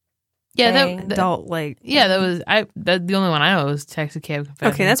Yeah, Dang. adult like that was the only one I know was Taxi Cab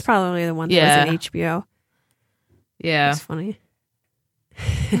Confessions. Okay, that's probably the one that Yeah. was in HBO. yeah. That's funny.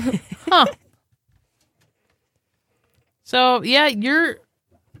 Huh. So yeah, your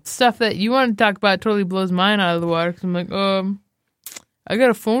stuff that you want to talk about totally blows mine out of the water. 'Cause I'm like, I got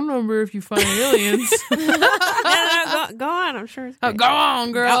a phone number if you find aliens. No, go on. I'm sure. It's Oh, great. go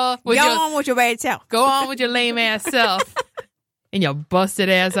on, girl. Go on with your bad self. Go on with your lame ass self and your busted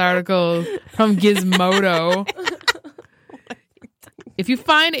ass article from Gizmodo. If you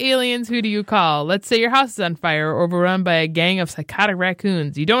find aliens, who do you call? Let's say your house is on fire or overrun by a gang of psychotic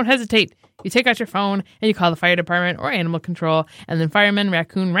raccoons. You don't hesitate. You take out your phone and you call the fire department or animal control, and then firemen,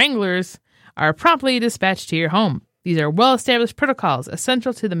 raccoon wranglers are promptly dispatched to your home. These are well-established protocols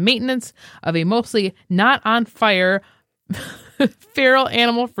essential to the maintenance of a mostly not on fire feral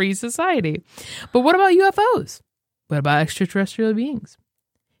animal-free society. But what about UFOs? What about extraterrestrial beings?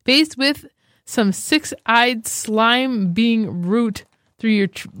 Faced with some six-eyed slime being rooting through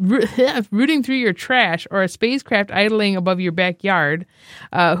your trash or a spacecraft idling above your backyard,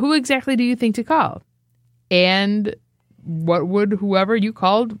 who exactly do you think to call? And what would whoever you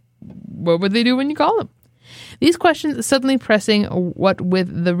called, what would they do when you call them? These questions suddenly pressing what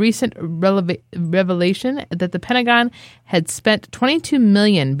with the recent revelation that the Pentagon had spent $22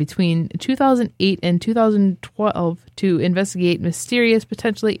 million between 2008 and 2012 to investigate mysterious,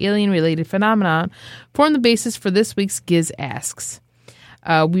 potentially alien-related phenomenon form the basis for this week's Giz Asks.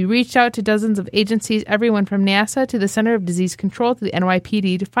 We reached out to dozens of agencies, everyone from NASA to the Center of Disease Control to the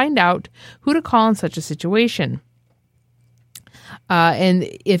NYPD, to find out who to call in such a situation. And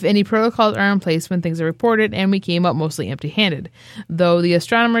if any protocols are in place when things are reported, and we came up mostly empty-handed. Though the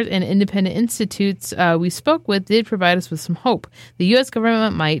astronomers and independent institutes we spoke with did provide us with some hope. The U.S.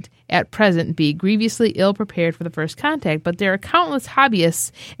 government might, at present, be grievously ill-prepared for the first contact, but there are countless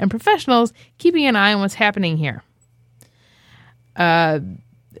hobbyists and professionals keeping an eye on what's happening here.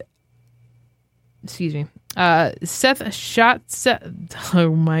 Excuse me. Seth Shostak?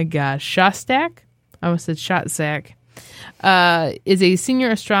 I almost said Shotsack. Is a senior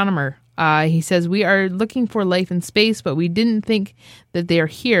astronomer. He says, we are looking for life in space, but we didn't think that they are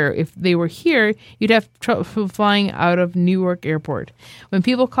here. If they were here, you'd have trouble flying out of Newark Airport. When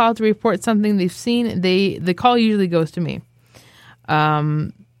people call to report something they've seen, the call usually goes to me.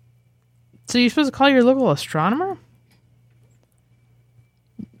 So you're supposed to call your local astronomer?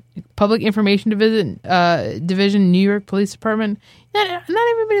 Public Information Division, New York Police Department. Not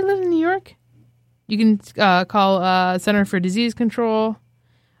everybody lives in New York. You can call Center for Disease Control,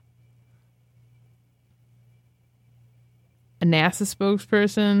 a NASA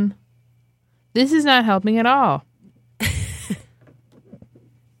spokesperson. This is not helping at all.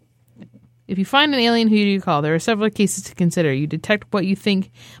 If you find an alien, who do you call? There are several cases to consider. You detect what you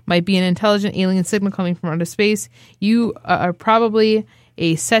think might be an intelligent alien signal coming from outer space. You are probably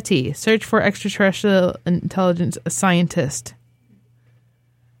a SETI, Search for Extraterrestrial Intelligence scientist.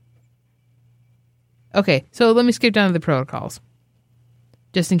 Okay, so let me skip down to the protocols,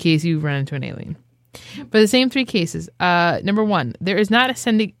 just in case you run into an alien. For the same three cases, number one, there is not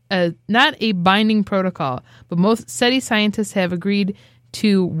a binding protocol, but most SETI scientists have agreed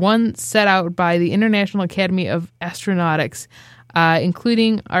to one set out by the International Academy of Astronautics,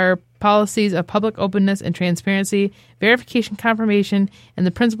 including our policies of public openness and transparency, verification, confirmation, and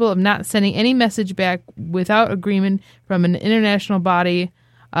the principle of not sending any message back without agreement from an international body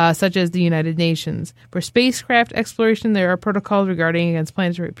such as the United Nations. For spacecraft exploration, there are protocols regarding against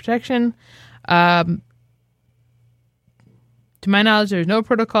planetary protection. To my knowledge, there is no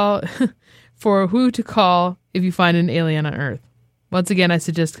protocol for who to call if you find an alien on Earth. Once again, I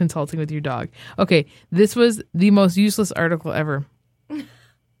suggest consulting with your dog. Okay, this was the most useless article ever.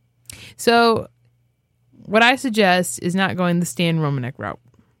 So, what I suggest is not going the Stan Romanek route.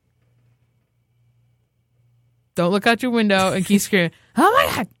 Don't look out your window and keep screaming, "Oh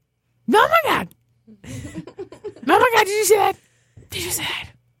my God! Oh my God! Oh my God, did you see that? Did you see that?"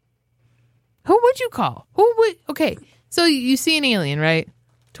 Who would you call? Okay, so you see an alien, right?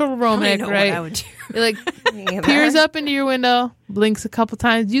 Total Romanek, right? What I would do. It like peers up into your window, blinks a couple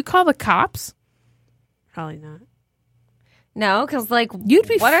times. Do you call the cops? Probably not. No, because You'd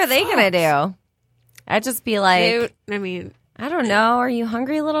be what are they gonna do? I'd just be like, I don't know. Are you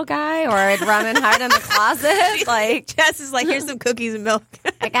hungry, little guy? Or I'd run and hide in the closet. Jess is like, here's some cookies and milk.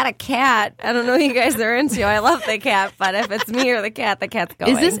 I got a cat. I don't know what you guys are into. I love the cat, but if it's me or the cat's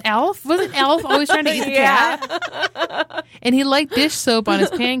going. Is this Elf? Wasn't Elf always trying to eat the cat? And he liked dish soap on his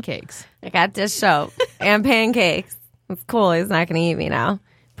pancakes. I got dish soap and pancakes. It's cool. He's not going to eat me now.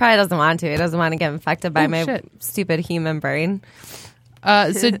 Probably doesn't want to. He doesn't want to get infected by my stupid human brain.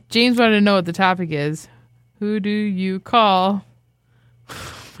 So James wanted to know what the topic is. Who do you call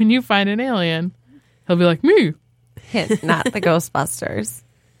when you find an alien? He'll be like, me. Hint, not the Ghostbusters.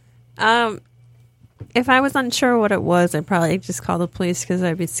 If I was unsure what it was, I'd probably just call the police because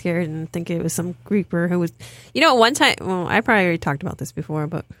I'd be scared and think it was some creeper who was... one time... Well, I probably already talked about this before,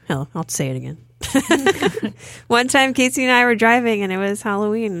 but hell, I'll say it again. One time, Casey and I were driving, and it was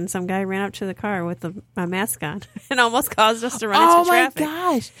Halloween, and some guy ran up to the car with a mask on and almost caused us to run into traffic. Oh,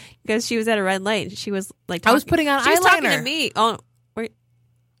 my gosh. Because she was at a red light. She was like... I was putting on eyeliner. She was talking to me. Oh,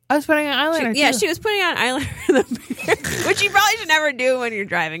 I was putting on eyeliner, yeah, too. she was putting on eyeliner in the mirror, which you probably should never do when you're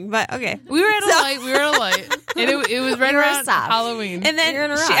driving, but okay. We were at a light. And it was right around Halloween. And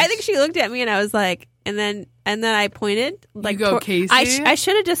then I think she looked at me and I was like, and then I pointed. Like, you go, Casey? I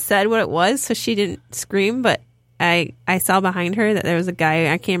should have just said what it was so she didn't scream, but I saw behind her that there was a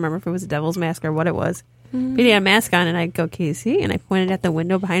guy, I can't remember if it was a devil's mask or what it was. Mm-hmm. But he had a mask on and I go, Casey, and I pointed at the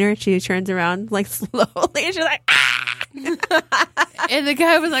window behind her and she turns around like slowly and she's like, ah! And the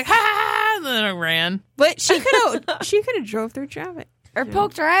guy was like, ha! And then I ran. But she could have drove through traffic. Or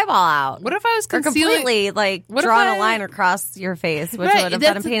poked her eyeball out. What if I was concealing? Or completely drawn a line across your face, which would have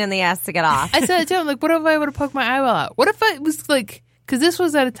been a pain in the ass to get off. I said it to him, like, what if I would have poked my eyeball out? What if I was like, because this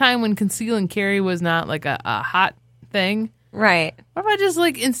was at a time when conceal and carry was not like a hot thing. Right. What if I just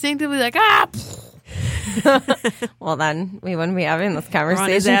like instinctively like, ah! Well, then we wouldn't be having this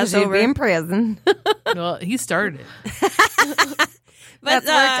conversation because you'd be in prison. Well, he started it. That's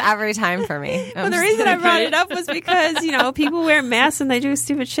worked every time for me. But the reason I brought it up was because, people wear masks and they do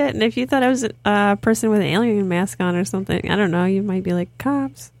stupid shit. And if you thought I was a person with an alien mask on or something, I don't know, you might be like,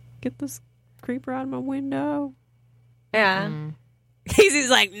 cops, get this creeper out of my window. Yeah. He's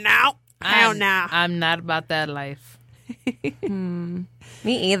like, no, hell no. I'm not about that life. Me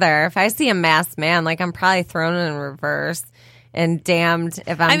either. If I see a masked man, I'm probably thrown in reverse and damned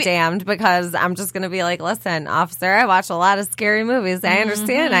if I'm damned, because I'm just going to be like, listen, officer, I watch a lot of scary movies. I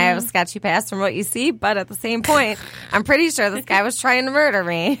understand I have a sketchy past from what you see, but at the same point, I'm pretty sure this guy was trying to murder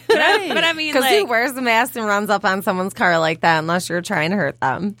me. But I mean, Because who wears a mask and runs up on someone's car like that unless you're trying to hurt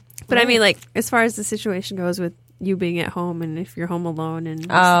them? but I mean, as far as the situation goes with you being at home and if you're home alone and you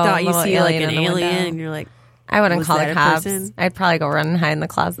thought you little see like alien an in the alien window. and you're like, I wouldn't Was call that the a cops. person? I'd probably go run and hide in the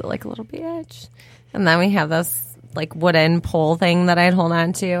closet like a little bitch. And then we have this wooden pole thing that I'd hold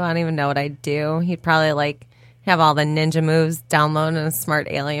on to. I don't even know what I'd do. He'd probably have all the ninja moves download in a smart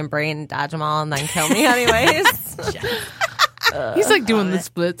alien brain and dodge them all and then kill me anyways. He's doing the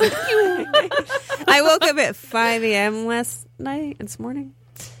splits. I woke up at 5 a.m. this morning,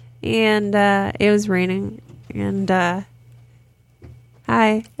 and it was raining. And hi,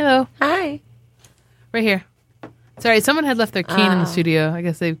 Hello. Hi. Right here. Sorry, someone had left their cane in the studio. I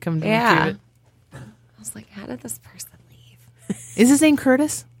guess they've come to Yeah. retrieve I was like, how did this person leave? it. Is his name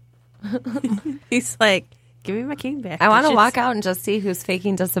Curtis? he's like, give me my king back. I want to bitches." walk out and just see who's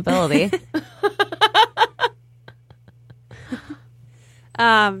faking disability.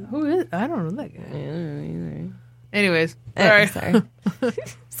 Who is? I don't know that guy. Anyways, sorry. Sorry.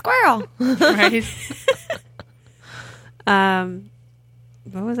 Squirrel. Right.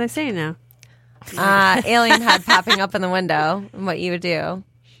 What was I saying now? Alien head popping up in the window and what you would do.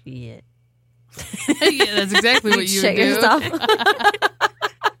 Shit. Yeah, that's exactly what you would Shit do. yourself.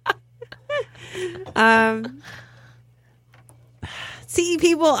 See,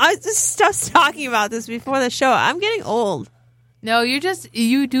 people, I was talking about this before the show. I'm getting old. No, you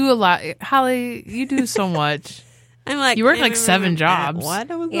do a lot. Holly, you do so much. I'm like, You work 7 jobs. What?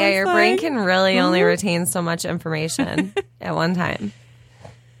 Was Yeah, I your brain saying? can really only retain so much information at one time.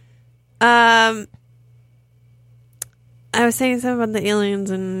 I was saying something about the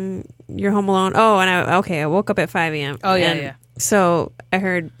aliens and you're home alone. Oh, and I woke up at 5 a.m. Oh, yeah, And yeah. So I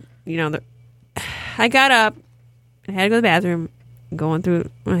heard, I got up, I had to go to the bathroom, going through,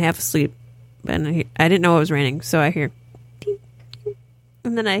 I'm half asleep, and I didn't know it was raining, so I hear, ding, ding.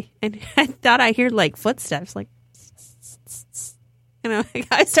 And then I thought I heard footsteps, and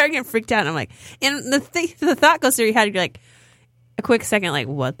I started getting freaked out. And I'm like, and the thought goes through your head, you're like, a quick second,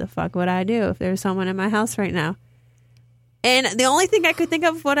 what the fuck would I do if there's someone in my house right now? And the only thing I could think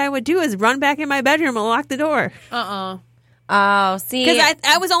of what I would do is run back in my bedroom and lock the door. Oh, see. Because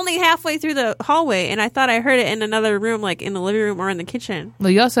I was only halfway through the hallway, and I thought I heard it in another room, in the living room or in the kitchen. Well,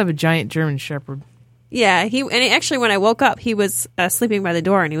 you also have a giant German Shepherd. Yeah, actually, when I woke up, he was sleeping by the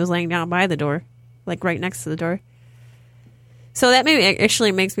door, and he was laying down by the door, right next to the door. So that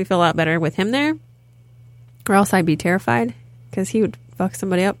actually makes me feel a lot better with him there, or else I'd be terrified because he would fuck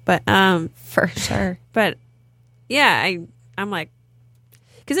somebody up. But for sure. But yeah, I'm like,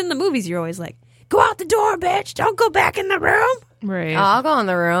 because in the movies you're always like, go out the door, bitch! Don't go back in the room. Right. I'll go in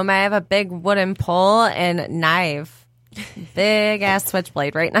the room. I have a big wooden pole and knife. Big ass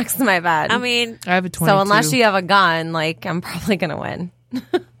switchblade right next to my bed. I mean, I have a 22. so unless you have a gun, I'm probably going to win.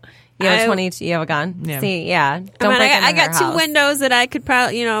 You have a 22, you have a gun? Yeah. See, yeah. Don't I got her two house. windows that I could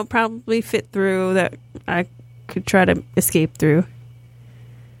probably fit through that I could try to escape through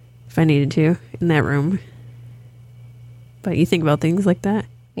if I needed to in that room. But you think about things like that.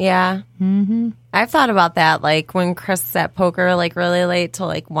 Yeah. Mm-hmm. I've thought about that, when Chris is at poker, really late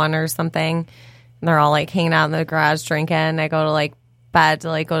till 1 or something. And they're all hanging out in the garage drinking. I go to bed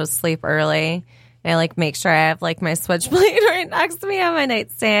to go to sleep early. And I make sure I have my switchblade right next to me on my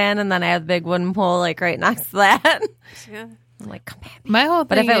nightstand. And then I have the big wooden pole right next to that. Yeah. I'm like, come at me. My whole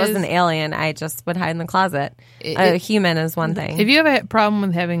But thing if it was is, an alien, I just would hide in the closet. A human is one thing. if you have a problem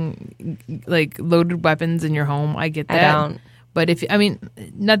with having loaded weapons in your home, I get that. I don't. But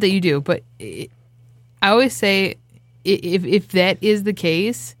not that you do, but I always say if that is the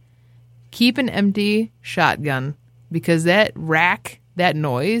case, keep an empty shotgun because that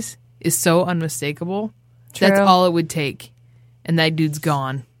noise is so unmistakable. True. That's all it would take. And that dude's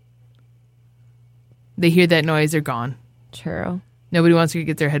gone. They hear that noise, they're gone. True. Nobody wants to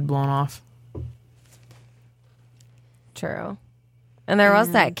get their head blown off. True. And there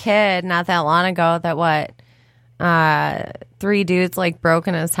was that kid not that long ago that 3 dudes broke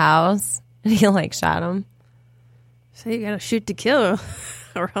in his house and he shot him. So you gotta shoot to kill,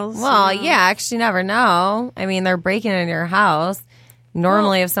 or else. Well, yeah, actually, you never know. They're breaking into your house.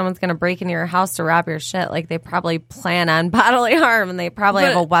 Normally, if someone's going to break into your house to rob your shit, like they probably plan on bodily harm and they probably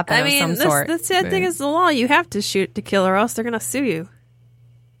have a weapon of some sort. The sad thing is the law. You have to shoot to kill or else they're going to sue you.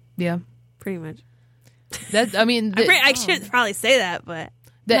 Yeah. Pretty much. That's, I mean, I shouldn't probably say that, but...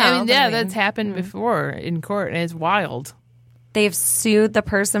 that's happened before in court, and it's wild. They've sued the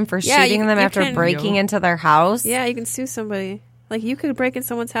person for shooting them after breaking into their house. Yeah, you can sue somebody. Like, you could break in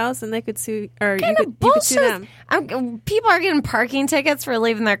someone's house and they could sue, or you could sue them. People are getting parking tickets for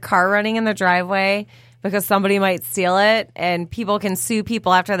leaving their car running in the driveway because somebody might steal it, and people can sue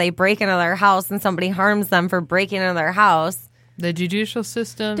people after they break into their house and somebody harms them for breaking into their house. The judicial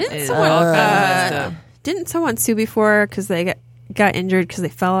system Didn't someone sue before because they got injured because they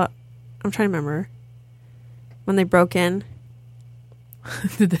fell out? I'm trying to remember. When they broke in.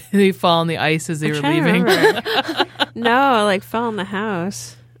 Did they fall on the ice as they were leaving? No, like fell in the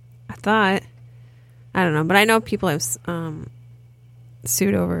house. I thought. I don't know, but I know people have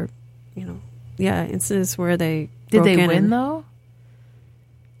sued over, incidents where they did broke they in win and, though?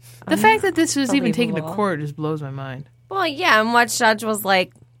 The fact that this was even taken to Unbelievable. court just blows my mind. Well, yeah, and what judge was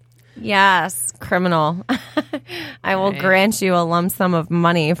like, yes, criminal. I will grant you a lump sum of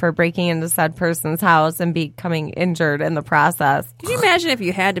money for breaking into said person's house and becoming injured in the process. Can you imagine if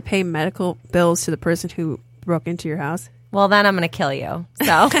you had to pay medical bills to the person who broke into your house? Well, then I'm going to kill you.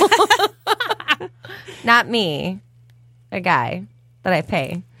 So, not me, a guy that I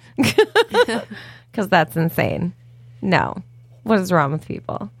pay. Because that's insane. No. What is wrong with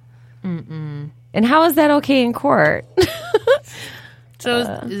people? Mm-mm. And how is that okay in court? So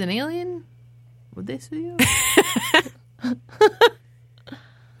is an alien? Would they sue you?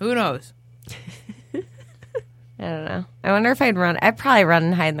 Who knows? I don't know. I wonder if I'd probably run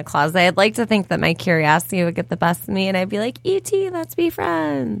and hide in the closet. I'd like to think that my curiosity would get the best of me and I'd be like, E.T., let's be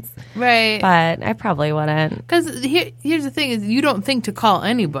friends. Right. But I probably wouldn't. Because here's the thing is you don't think to call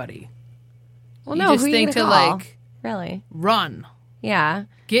anybody. Well, You no, just who think are you to, gonna call? like, run. Run. Yeah.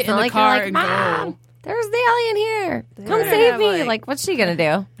 Get in the Like, car you're like, and Mom, go. there's the alien here. Come Yeah, save me. like- Like, what's she going to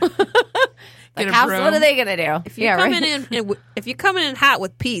do? Get a What broom. are they going to do? If you're if you're coming in hot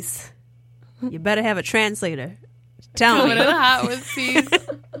with peace, you better have a translator. Tell Coming me, in hot with peace.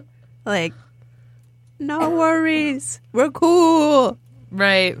 like, no worries, we're cool.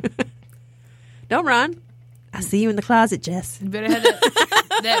 Right. Don't run. I'll see you in the closet, Jess. You better have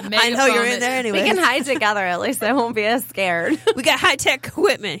that megaphone. I know you're in that- there anyway. We can hide together. At least I won't be as scared. We got high tech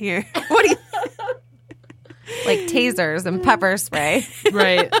equipment here. What do you? Like tasers and pepper spray.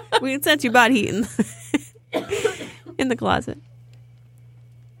 Right. We can sense your body heat in the closet.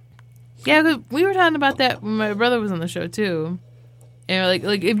 Yeah, 'cause we were talking about that when my brother was on the show too. And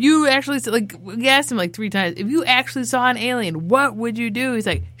like if you actually we asked him like 3 times, if you actually saw an alien, what would you do? He's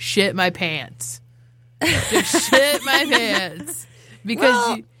like, shit my pants. Just shit my pants.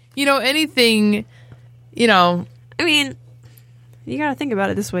 Because anything, I mean, you got to think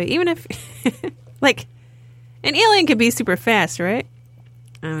about it this way. Even if, like, an alien could be super fast, right?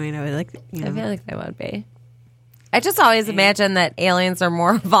 I mean, I would like, I feel like they would be. I just always imagine that aliens are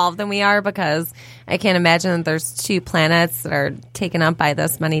more evolved than we are because I can't imagine that there's 2 planets that are taken up by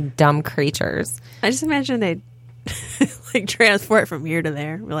this many dumb creatures. I just imagine they'd like transport from here to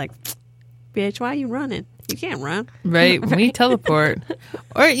there. We're like, bitch, why are you running? You can't run. right, we teleport.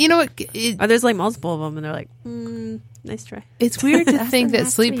 Or you know what? Or there's like multiple of them, and they're like, nice try. It's weird to think that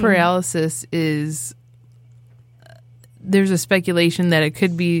last sleep week. paralysis is. There's a speculation that it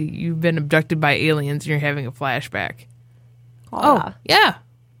could be you've been abducted by aliens and you're having a flashback. Oh, Yeah.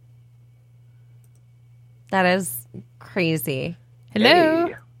 that is crazy. Hello.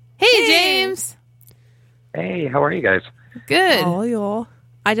 Hey, James. Hey, how are you guys? Good. Oh, y'all.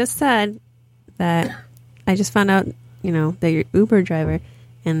 I just said that I just found out, that you're Uber driver,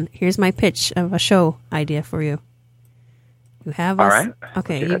 and here's my pitch of a show idea for you. You have All us. right.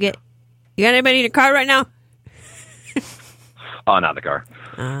 Okay, Let's hear you got anybody in your car right now? Oh, not the car.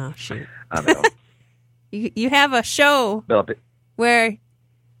 Oh, shoot. No. You have a show Bill, where,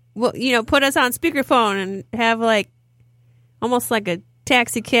 well, put us on speakerphone and have like almost like a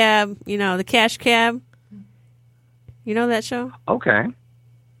taxi cab, the cash cab. You know that show? okay.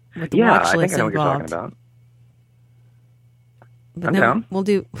 With the Yeah, watch I think list I know what you're talking involved. about. But I'm then down. We'll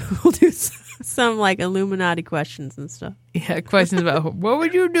do some like Illuminati questions and stuff. Yeah, questions about what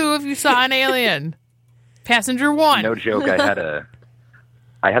would you do if you saw an alien? Passenger 1. No joke.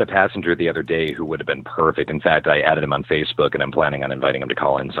 I had a passenger the other day who would have been perfect. In fact, I added him on Facebook, and I'm planning on inviting him to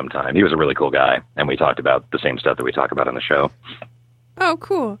call in sometime. He was a really cool guy, and we talked about the same stuff that we talk about on the show. Oh,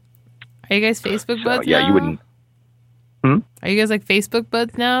 cool. Are you guys Facebook buds yeah, now? you wouldn't. Are you guys like Facebook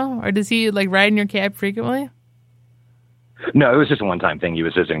buds now? Or does he like ride in your cab frequently? No, it was just a one-time thing. He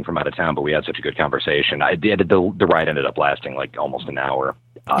was visiting from out of town, but we had such a good conversation. The ride ended up lasting like almost an hour.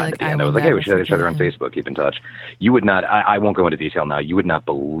 Like, At the end, I I was will like, "Hey, we never should have each other on forget Facebook. Keep in touch." You would not. I won't go into detail now. You would not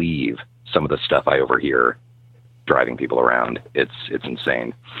believe some of the stuff I overhear driving people around. It's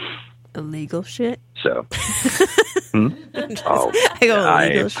insane. Illegal shit. So, I go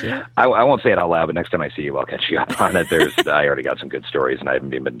illegal shit. I won't say it out loud, but next time I see you, I'll catch you up on it. I already got some good stories, and I haven't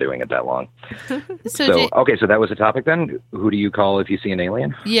even been doing it that long. So Okay, so that was the topic then. Who do you call if you see an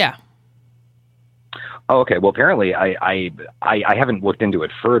alien? yeah. Oh, okay. Well, apparently I haven't looked into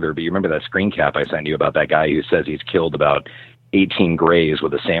it further, but you remember that screen cap I sent you about that guy who says he's killed about 18 grays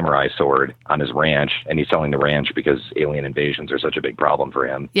with a samurai sword on his ranch, and he's selling the ranch because alien invasions are such a big problem for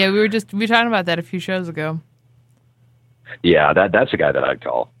him. Yeah, we were talking about that a few shows ago. Yeah, that's a guy that I'd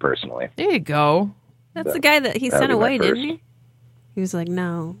call personally. There you go. That's the guy that he that would sent be my away, didn't first. he? He was like,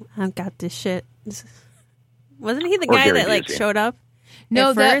 "No, I've got this shit." Wasn't he the Or guy Gary that like Busey. showed up?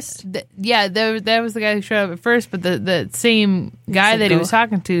 No, at first? that was the guy who showed up at first, but the same guy said that he go. was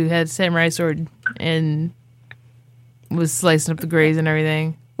talking to had a samurai sword and was slicing up the grays and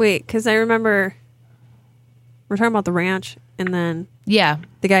everything. Wait, because I remember we're talking about the ranch, and then Yeah,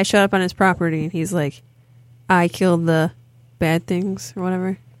 the guy showed up on his property, and he's like, "I killed the bad things or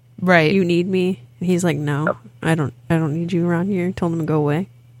whatever. right. You need me." And he's like, "No, I don't need you around here." Told him to go away.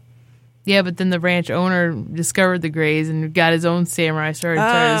 Yeah, but then the ranch owner discovered the grays and got his own samurai sword and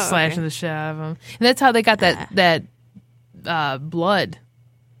started Oh, slashing okay. the shit out of them. And that's how they got that blood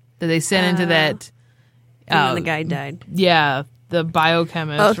that they sent into that. And then the guy died. Yeah, the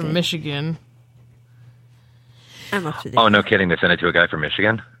biochemist Okay. from Michigan. I'm up to date. Oh, no kidding. They sent it to a guy from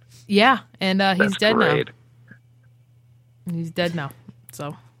Michigan? Yeah, and he's That's dead great. now. He's dead now.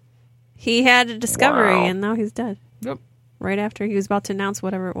 So, He had a discovery, Wow. and now he's dead. yep. Right after he was about to announce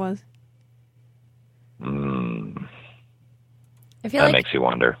whatever it was. I feel That like makes you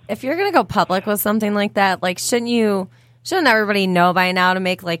wonder. if you're gonna go public with something like that, like shouldn't everybody know by now to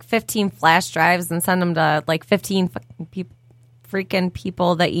make like 15 flash drives and send them to like 15 freaking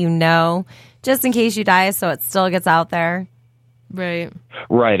people that you know, just in case you die, so it still gets out there. Right.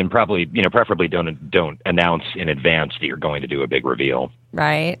 Right, and probably, preferably don't announce in advance that you're going to do a big reveal.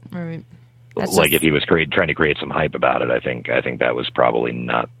 Right? Right. That's Like just- if he was trying to create some hype about it, I think that was probably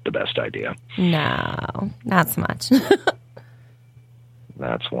not the best idea. No, not so much.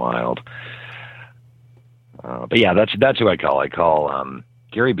 That's wild. But yeah, that's who I'd call. I'd call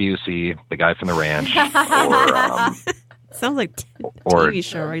Gary Busey, the guy from the ranch, Sounds like Or- TV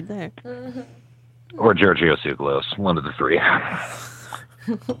show right there. or Giorgio Tsoukalos, one of the three.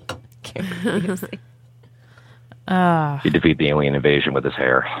 He'd defeat the alien invasion with his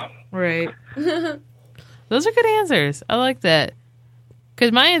hair. Right. Those are good answers. I like that.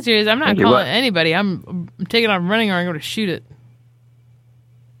 Because my answer is I'm not Thank you. calling What? anybody. I'm taking off running or I'm going to shoot it.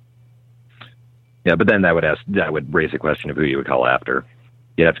 Yeah, but then that would raise the question of who you would call after.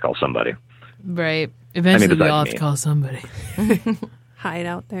 You'd have to call somebody. Right. Eventually, we besides all have me. to call somebody. Hide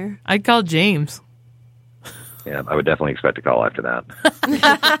out there. I'd call James. Yeah, I would definitely expect a call after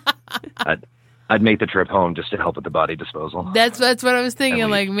that. I'd make the trip home just to help with the body disposal. That's what I was thinking.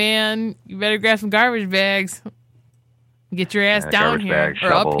 And we- Like, man, you better grab some garbage bags. Get your ass Yeah, down garbage here. bag,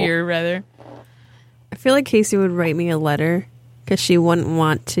 or up shovel. here, rather. I feel like Casey would write me a letter because she wouldn't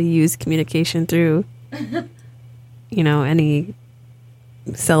want to use communication through, any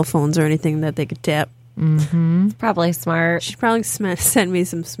cell phones or anything that they could tap. Probably smart. She'd probably send me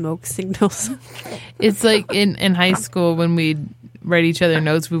some smoke signals. It's like in high school when we'd write each other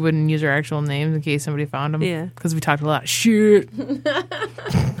notes, we wouldn't use our actual names in case somebody found them. Yeah. Because we talked a lot of shit.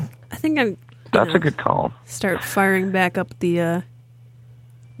 I think I'm That's a good call. start firing back up the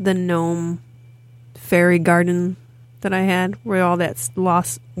gnome fairy garden that I had, where all that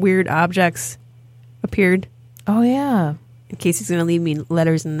lost weird objects appeared. Oh, yeah. In case he's gonna leave me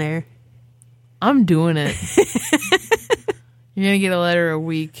letters in there. I'm doing it. You're going to get a letter a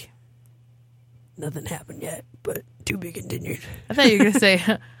week. Nothing happened yet, but to be continued. I thought you were going to say,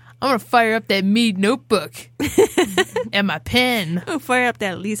 I'm going to fire up that Mead notebook and my pen. Oh, fire up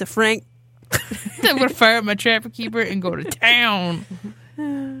that Lisa Frank. I'm going to fire up my trapper keeper and go to town.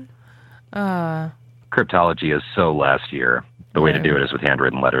 Cryptology is so last year. The way to do it is with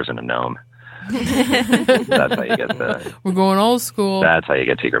handwritten letters and a gnome. That's how you get We're going old school. That's how you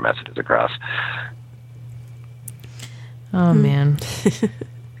get secret messages across. Oh, man.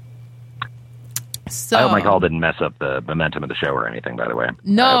 So, I hope my call didn't mess up the momentum of the show or anything, by the way. I hope I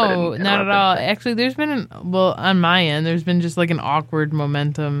No, didn't not at interrupt all. anything. Actually, there's been, on my end, there's been just like an awkward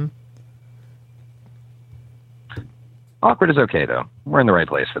momentum. Awkward is okay, though. We're in the right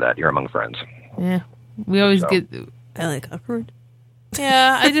place for that. You're among friends. Yeah. We always So. get, I like awkward.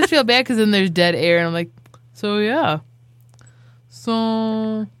 Yeah, I just feel bad because then there's dead air, and I'm like, so yeah.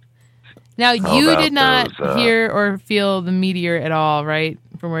 So now How you about did not those, hear or feel the meteor at all, right?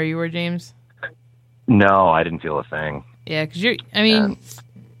 From where you were, James? No, I didn't feel a thing. Yeah, because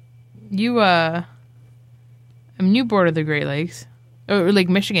you border the Great Lakes, or Lake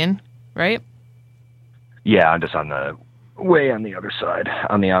Michigan, right? Yeah, I'm just on the way on the other side,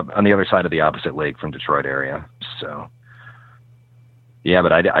 on the other side of the opposite lake from Detroit area. So, yeah,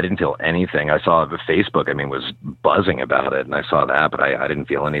 but I didn't feel anything. I saw Facebook, was buzzing about it, and I saw that, but I didn't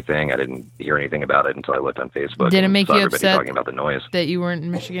feel anything. I didn't hear anything about it until I looked on Facebook. Did it and make saw you everybody upset talking about the noise? that you weren't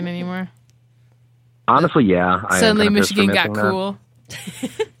in Michigan anymore? Honestly, yeah. I am Suddenly kinda pissed for Michigan got missing that. cool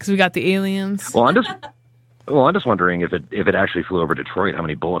because we got the aliens. Well, I'm just wondering if it actually flew over Detroit, how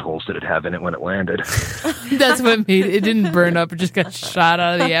many bullet holes did it have in it when it landed? That's what made it. It didn't burn up. It just got shot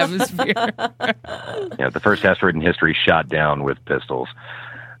out of the atmosphere. Yeah, the first asteroid in history shot down with pistols.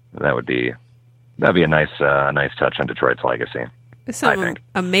 That'd be a nice touch on Detroit's legacy. Some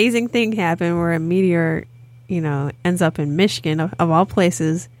amazing thing happened where a meteor, ends up in Michigan of all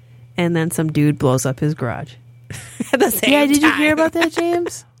places, and then some dude blows up his garage. At the same Yeah, did you time. hear about that,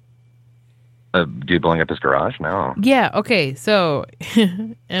 James? A dude blowing up his garage? No. Yeah. Okay. So,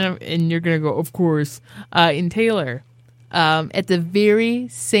 and you're gonna go, of course, in Taylor, at the very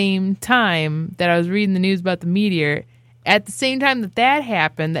same time that I was reading the news about the meteor, at the same time that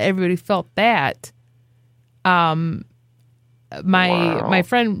happened, that everybody felt that. My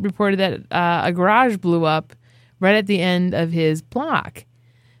friend reported that a garage blew up right at the end of his block.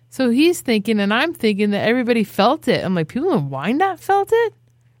 So he's thinking, and I'm thinking that everybody felt it. I'm like, people in Wyandotte felt it?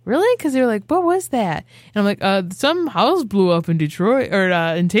 Really? Because they were like, what was that? And I'm like, some house blew up in Detroit, or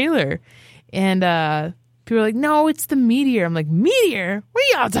in Taylor. And people are like, no, it's the meteor. I'm like, meteor? What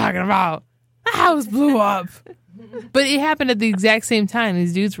are y'all talking about? A house blew up. But it happened at the exact same time.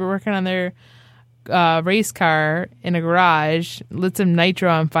 These dudes were working on their race car in a garage, lit some nitro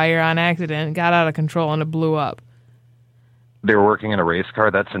on fire on accident, got out of control, and it blew up. They were working in a race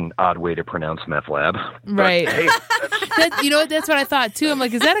car. That's an odd way to pronounce meth lab. Right. But, hey, You know what? That's what I thought too. I'm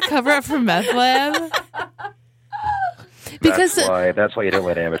like, is that a cover up for meth lab? Because that's why you don't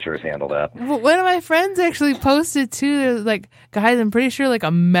let amateurs handle that. one of my friends actually posted too. There's like, guys, I'm pretty sure like a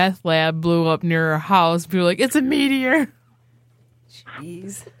meth lab blew up near our house. People were like, it's a meteor.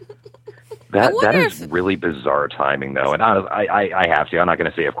 Jeez. That is really bizarre timing, though. And I have to. I'm not going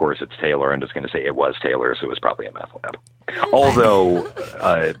to say, of course, it's Taylor. I'm just going to say it was Taylor, so it was probably a meth lab. Although,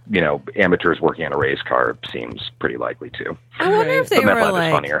 amateurs working on a race car seems pretty likely too. I wonder if they But meth were lab is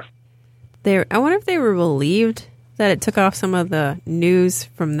like, funnier. I wonder if they were relieved that it took off some of the news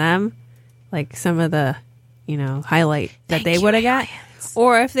from them, like some of the, highlight that they would have got,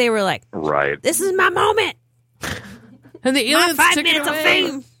 or if they were like, Right. this is my moment, And the my aliens 5 took it minutes of away.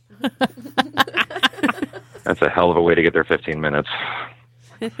 fame. That's a hell of a way to get their 15 minutes.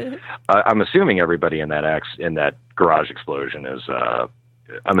 I'm assuming everybody in that garage explosion is.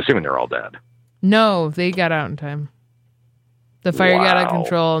 I'm assuming they're all dead. No, they got out in time. The fire got out of Wow.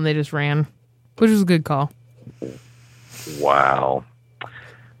 control and they just ran, which was a good call. Wow.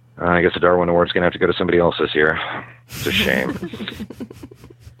 I guess the Darwin Award's going to have to go to somebody else this year. It's a shame.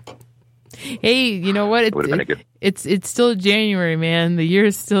 Hey, you know what? Would've been a good- It's still January, man. The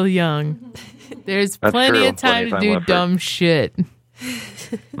year's still young. There's That's plenty true. of time Plenty to of do time left for- dumb shit.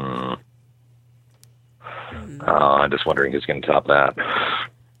 I'm just wondering who's going to top that.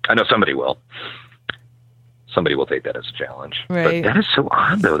 I know somebody will. Somebody will take that as a challenge. Right. But that is so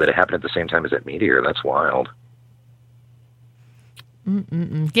odd, though, that it happened at the same time as that meteor. That's wild. Yeah,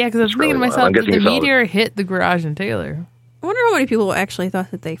 because I was It's thinking really to wild. myself, I'm did guessing the it's all- meteor hit the garage in Taylor? I wonder how many people actually thought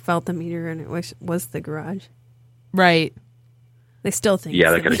that they felt the meteor and it was the garage. Right. They still think.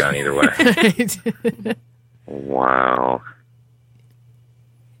 Yeah, it's that the could have gone either way. Wow.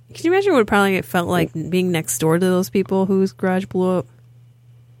 Can you imagine what probably it felt like being next door to those people whose garage blew up?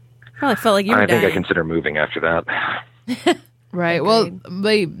 Probably felt like you were I think dying. I consider moving after that. Right. Well,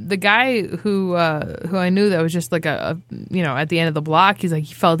 the guy who I knew that was just like a at the end of the block, he's like,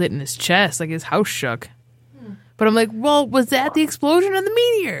 he felt it in his chest, like his house shook. But I'm like, well, was that the explosion of the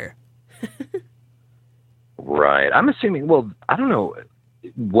meteor? Right. I'm assuming, well, I don't know.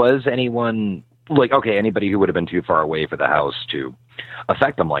 Was anyone, anybody who would have been too far away for the house to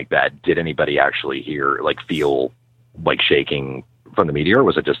affect them like that, did anybody actually feel like shaking from the meteor, or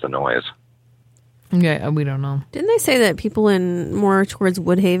was it just the noise? Yeah, we don't know. Didn't they say that people in more towards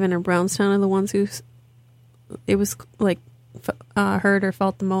Woodhaven or Brownstown are the ones who it was like heard or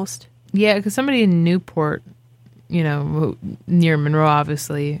felt the most? Yeah, because somebody in Newport, near Monroe,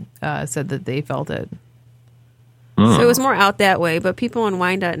 obviously, said that they felt it. So it was more out that way, but people in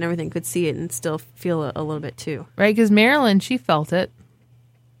Wyandotte and everything could see it and still feel it a little bit too. Right, because Marilyn, she felt it.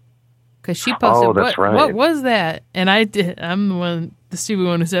 Because she posted, Oh, that's right. what was that? And I did. I'm the stupid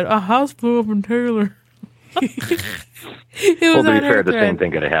one who said, a house blew up in Taylor. It Well, was to be on her fair, the thread. same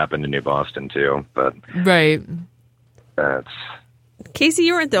thing could have happened in New Boston too, but Right. that's Casey,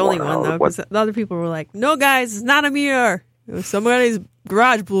 you weren't the only Wow, one though, what- because the other people were like, "No, guys, it's not a meteor. It was somebody's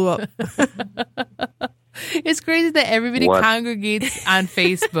garage blew up." It's crazy that everybody What? congregates on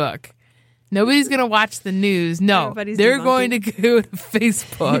Facebook. Nobody's going to watch the news. No, Everybody's they're debunking. going to go to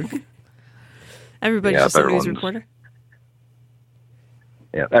Facebook. Everybody's Yeah, just a news everyone's- reporter.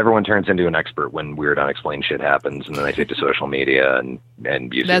 yeah. Everyone turns into an expert when weird, unexplained shit happens, and then they take to social media and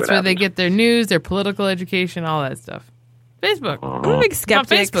you see That's what where they happens. get their news, their political education, all that stuff. Facebook. I'm a big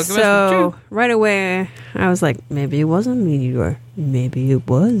skeptic, Facebook, it must be so true. right away I was like, maybe it wasn't a meteor. Maybe it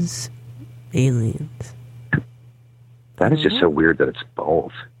was aliens. That is just so weird that it's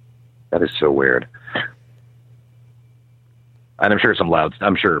both. That is so weird. And I'm sure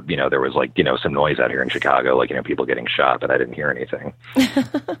there was some noise out here in Chicago, people getting shot, but I didn't hear anything.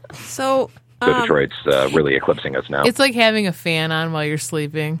 So, So Detroit's really eclipsing us now. It's like having a fan on while you're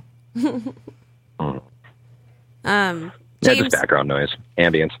sleeping. Yeah, James, just background noise,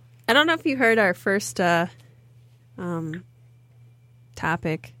 ambience. I don't know if you heard our first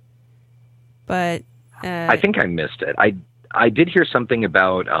topic, but I think I missed it. I did hear something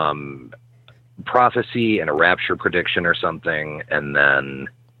about prophecy and a rapture prediction or something, and then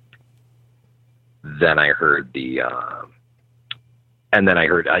I heard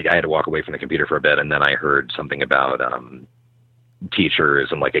I had to walk away from the computer for a bit, and then I heard something about teachers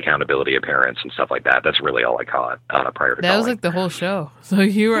and accountability of parents and stuff like that. That's really all I caught prior to That was calling. like the whole show. So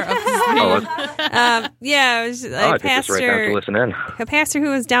you were up to speed. Oh, it's- yeah, it was I like took this right down to listen in. a pastor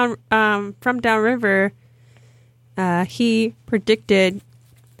who was down from downriver. He predicted,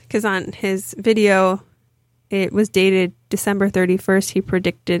 because on his video, it was dated December 31st. He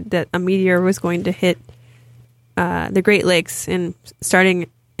predicted that a meteor was going to hit the Great Lakes, and starting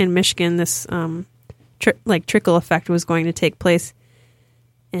in Michigan, this trickle effect was going to take place,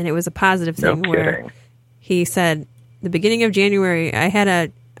 and it was a positive No thing. Where kidding. he said, the beginning of January, I had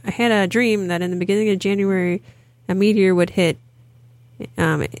a dream that in the beginning of January, a meteor would hit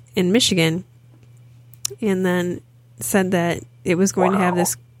in Michigan, and then said that it was going to have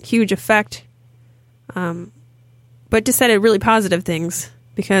this huge effect. But just said it really positive things,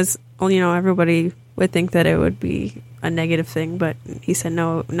 because everybody would think that it would be a negative thing, but he said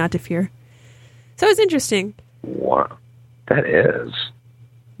no, not to fear. So it's interesting. Wow, that is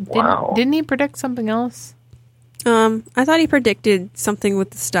wow. Didn't he predict something else? I thought he predicted something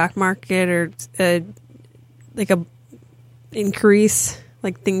with the stock market, or a increase,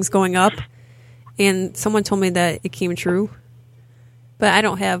 like things going up. And someone told me that it came true, but I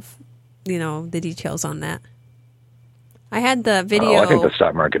don't have, the details on that. I had the video. Oh, I think the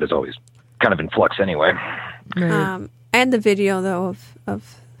stock market is always kind of in flux anyway. I had the video though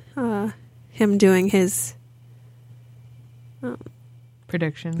of him doing his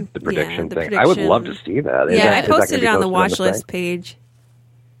Prediction. The prediction the thing. I would prediction. love to see that. Is yeah. that- I is that gonna posted be it on the posted watch site? list page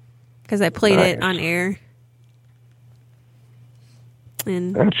because I played it Nice. on air. And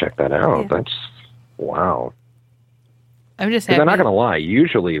I'm gonna check that out. Yeah. That's wow. I'm just Because happy. I'm not gonna lie.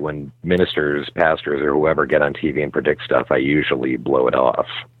 Usually, when ministers, pastors, or whoever get on TV and predict stuff, I usually blow it off.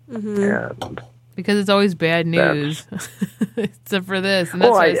 Mm-hmm. And because it's always bad news. Except for this. And that's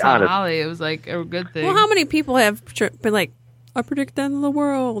Well, why I I- saw honest- Holly. It was like a good thing. well, how many people have been like, I predict the end of the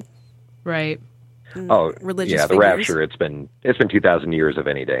world? Right. oh, Religious yeah, the figures. rapture. It's been 2,000 years of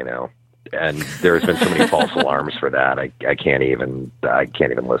any day now, and there's been so many false alarms for that. I can't even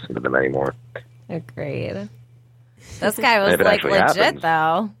listen to them anymore. Agreed. This guy was If it like actually legit happens.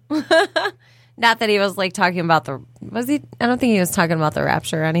 though. Not that he was like talking about was he? I don't think he was talking about the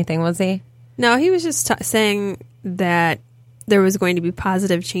rapture or anything, was he? No, he was just saying that there was going to be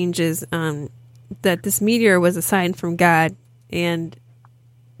positive changes. That this meteor was a sign from God, and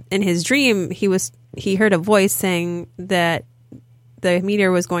in his dream, he heard a voice saying that the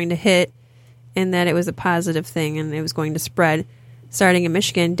meteor was going to hit, and that it was a positive thing, and it was going to spread, starting in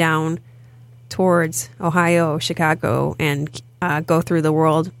Michigan down towards Ohio, Chicago, and go through the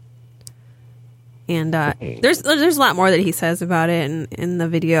world. And there's a lot more that he says about it in the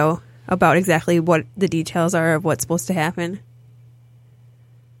video, about exactly what the details are of what's supposed to happen.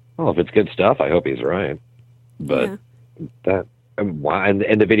 Well, if it's good stuff, I hope he's right. But Yeah. that wow, and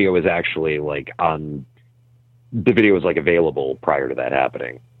the video was actually the video was available prior to that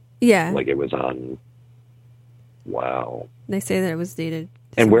happening. Yeah, Like it was on. Wow. they say that it was dated.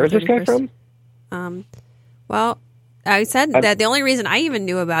 And where is this December guy 31st. from? Well, I said that the only reason I even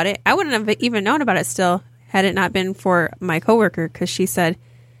knew about it, I wouldn't have even known about it still had it not been for my coworker, because she said,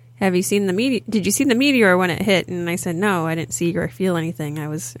 "Have you seen the meteor? Did you see the meteor when it hit?" And I said, "No, I didn't see or feel anything. I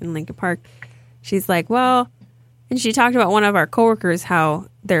was in Lincoln Park." She's like, "Well," and she talked about one of our coworkers, how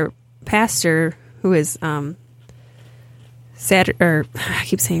their pastor, who is I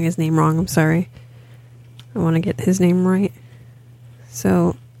keep saying his name wrong. I'm sorry. I want to get his name right.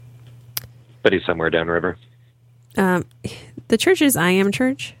 So, But he's somewhere downriver. the church is I Am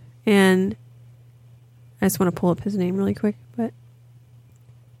Church, and I just want to pull up his name really quick, but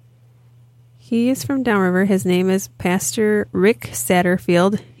he is from Downriver. His name is Pastor Rick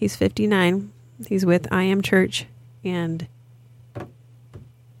Satterfield. He's 59. He's with I Am Church, and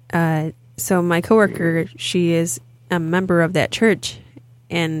so my coworker, she is a member of that church,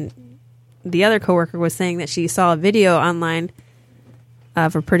 and the other coworker was saying that she saw a video online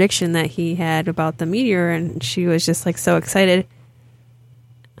of a prediction that he had about the meteor, and she was just like so excited.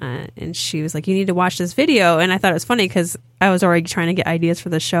 And she was like, "You need to watch this video." And I thought it was funny because I was already trying to get ideas for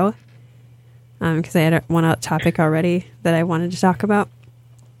the show, because I had one topic already that I wanted to talk about.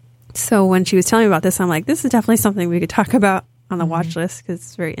 So when she was telling me about this, I'm like, this is definitely something we could talk about on the watch list because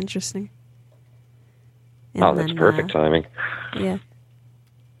it's very interesting. And That's perfect timing. Yeah.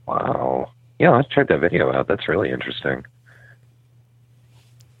 Wow. Yeah, let's check that video out. That's really interesting.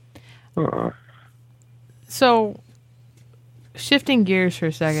 So, shifting gears for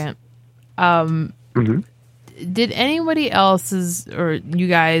a second, did anybody else's, or you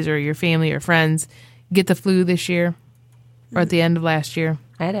guys or your family or friends, get the flu this year or at the end of last year?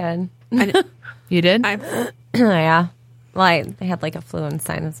 I did. You did? Yeah. Well, I had like a flu and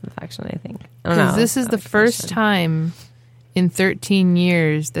sinus infection, I think. I don't know. Because this is the first time in 13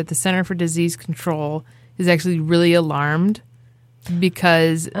 years that the Center for Disease Control is actually really alarmed,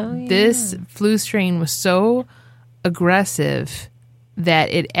 because this flu strain was so aggressive that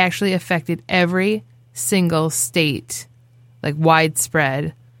it actually affected every single state, like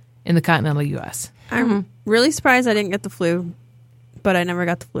widespread in the continental U.S. I'm really surprised I didn't get the flu, but I never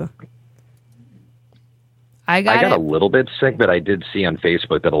got the flu. I got a little bit sick, but I did see on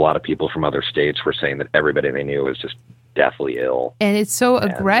Facebook that a lot of people from other states were saying that everybody they knew was just deathly ill. And it's so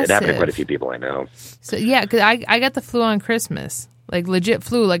aggressive. It happened to quite a few people I know. So, yeah, because I got the flu on Christmas, like legit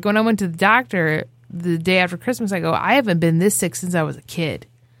flu. Like when I went to the doctor the day after Christmas, I go, I haven't been this sick since I was a kid.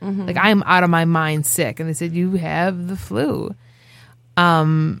 Like I'm out of my mind sick. And they said, you have the flu.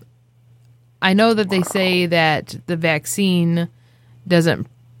 I know that they say that the vaccine doesn't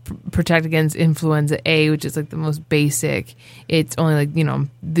protect against influenza A, which is like the most basic. It's only like,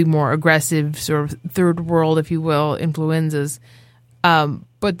 the more aggressive sort of third world, if you will, influenzas.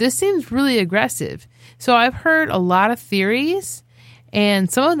 But this seems really aggressive. So I've heard a lot of theories, and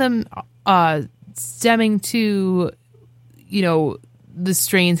some of them stemming to, the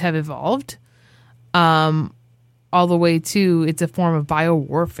strains have evolved, all the way to it's a form of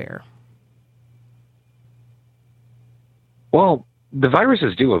biowarfare. Well, the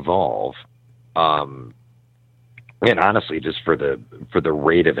viruses do evolve, and honestly, just for the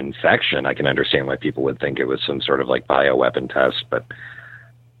rate of infection, I can understand why people would think it was some sort of like bioweapon test, but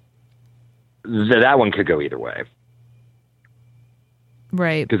that one could go either way.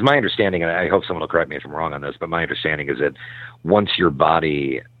 Right. Because my understanding, and I hope someone will correct me if I'm wrong on this, but my understanding is that once your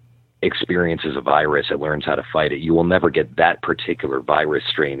body experiences a virus, it learns how to fight it. You will never get that particular virus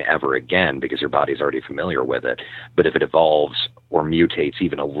strain ever again because your body's already familiar with it. But if it evolves or mutates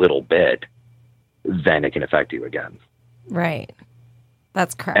even a little bit, then it can affect you again. Right.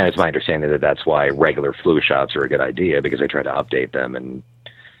 That's correct. And it's my understanding that that's why regular flu shots are a good idea, because they try to update them and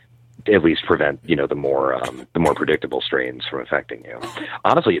at least prevent, the more predictable strains from affecting you.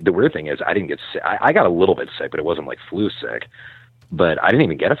 Honestly, the weird thing is I didn't get sick. I got a little bit sick, but it wasn't like flu sick. But I didn't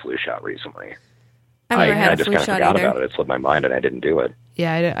even get a flu shot recently. I just kind of forgot about it. It slipped my mind, and I didn't do it.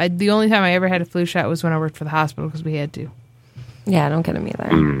 Yeah, I the only time I ever had a flu shot was when I worked for the hospital because we had to. Yeah, I don't get them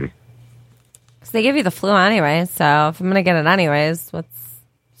either. So they give you the flu anyway, so if I'm going to get it anyways, what's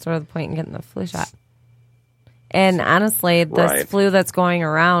sort of the point in getting the flu shot? And honestly, this flu that's going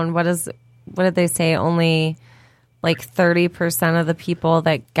around, what did they say? Only like 30% of the people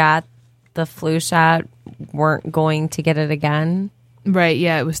that got the flu shot weren't going to get it again. Right,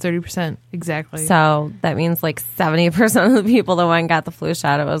 yeah, it was 30%, exactly. So that means like 70% of the people that went and got the flu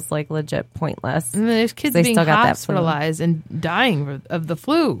shot, it was like legit pointless. And there's kids being hospitalized and dying of the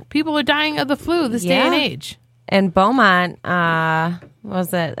flu. People are dying of the flu this day and age. And Beaumont,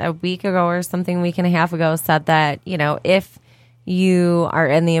 was it a week ago or something, week and a half ago, said that, if you are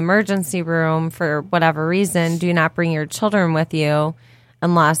in the emergency room for whatever reason, do not bring your children with you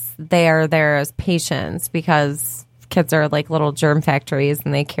unless they are there as patients, because kids are like little germ factories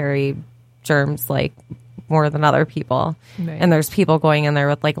and they carry germs like more than other people. Right. And there's people going in there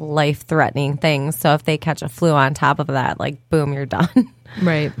with like life-threatening things. So if they catch a flu on top of that, like boom, you're done.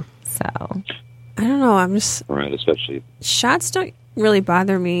 Right. So I don't know. I'm just Right, especially shots don't really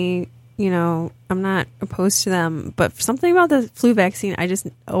bother me. You know, I'm not opposed to them, but something about the flu vaccine, I just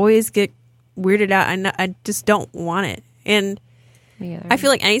always get weirded out. I just don't want it. And I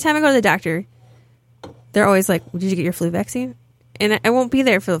feel like anytime I go to the doctor, they're always like, "Did you get your flu vaccine?" And I won't be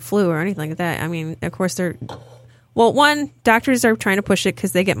there for the flu or anything like that. I mean, of course, doctors are trying to push it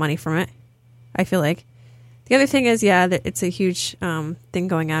because they get money from it, I feel like. The other thing is, that it's a huge thing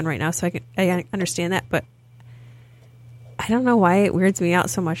going on right now, so I understand that, but I don't know why it weirds me out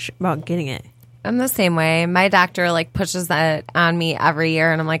so much about getting it. I'm the same way. My doctor like pushes that on me every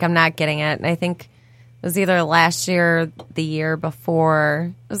year, and I'm like, I'm not getting it. And I think it was either last year or the year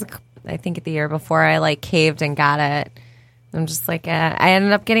before. I think the year before I like caved and got it. I'm just like, I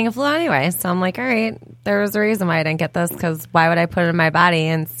ended up getting a flu anyway. So I'm like, all right, there was a reason why I didn't get this, because why would I put it in my body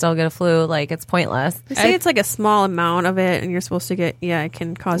and still get a flu? Like, it's pointless. They say it's like a small amount of it, and you're supposed to get, it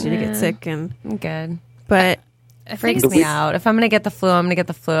can cause you to get sick. And I'm good. But It freaks me out. If I'm going to get the flu, I'm going to get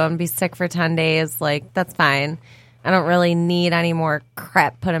the flu. I'm going to be sick for 10 days. Like, that's fine. I don't really need any more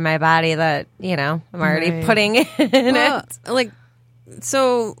crap put in my body that, I'm already putting in it. Like,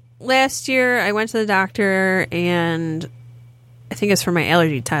 so last year I went to the doctor, and I think it's for my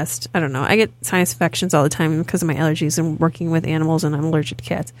allergy test. I don't know. I get sinus infections all the time because of my allergies and working with animals, and I'm allergic to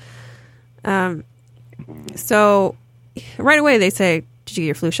cats. So right away they say, "Did you get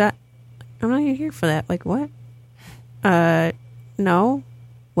your flu shot?" I'm not even here for that. Like, what? No.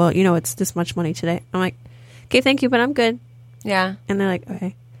 Well, it's this much money today. I'm like, okay, thank you, but I'm good. Yeah. And they're like,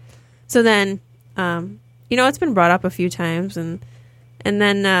 okay. So then, it's been brought up a few times, and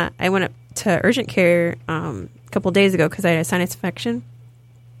then I went up to urgent care a couple of days ago because I had a sinus infection.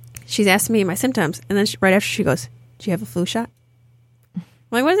 She's asked me my symptoms, and then right after she goes, "Do you have a flu shot?" I'm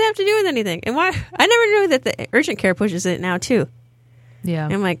like, what does that have to do with anything? And why? I never knew that the urgent care pushes it now too. Yeah.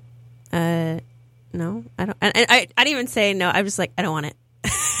 And I'm like, no, I don't. And I didn't even say no. I was like, I don't want it.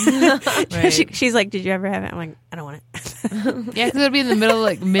 Right. She's like, "Did you ever have it?" I'm like, I don't want it. Yeah, because it'd be in the middle,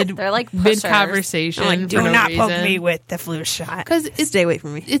 like mid, They're like mid pushers. conversation. I'm like, for do no not reason. poke me with the flu shot. Because Stay away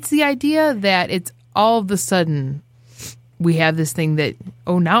from me. It's the idea that it's all of a sudden we have this thing that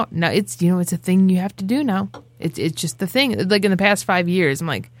now it's it's a thing you have to do now. It's just the thing. Like in the past 5 years, I'm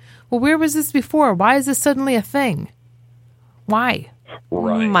like, well, where was this before? Why is this suddenly a thing? Why?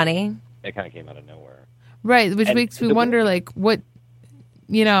 right. Money. It kind of came out of nowhere. Right, which And makes me the- wonder, like, what,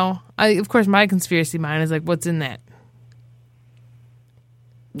 of course, my conspiracy mind is like, what's in that?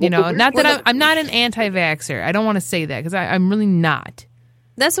 Not that I'm not an anti-vaxxer. I don't want to say that because I'm really not.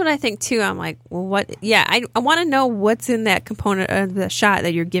 That's what I think too. I'm like, well, what? Yeah, I want to know what's in that component of the shot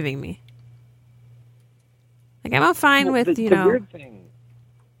that you're giving me. Like, I'm fine with the weird thing.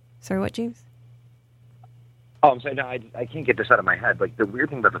 Sorry, what, James? Oh, I'm saying, no, I can't get this out of my head. Like, the weird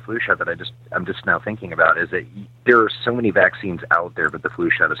thing about the flu shot that I'm just now thinking about is that there are so many vaccines out there, but the flu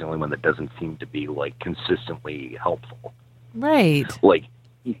shot is the only one that doesn't seem to be, like, consistently helpful. Right. Like,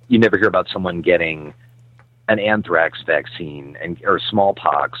 you never hear about someone getting an anthrax vaccine or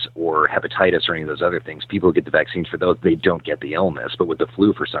smallpox or hepatitis or any of those other things. People who get the vaccines for those, they don't get the illness. But with the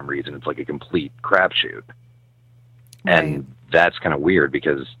flu, for some reason, it's like a complete crapshoot. Right. And that's kind of weird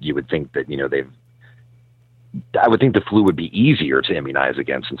because you would think that, I would think the flu would be easier to immunize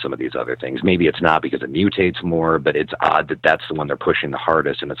against than some of these other things. Maybe it's not because it mutates more, but it's odd that that's the one they're pushing the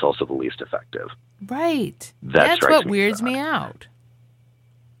hardest, and it's also the least effective. Right. That That's strikes what me weirds as me odd. out.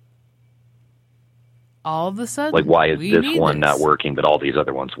 All of a sudden, Like, why is we this need one not this. working, but all these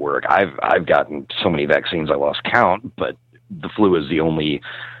other ones work? I've gotten so many vaccines I lost count, but the flu is the only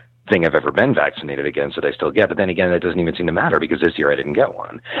thing I've ever been vaccinated against that I still get. But then again, that doesn't even seem to matter because this year I didn't get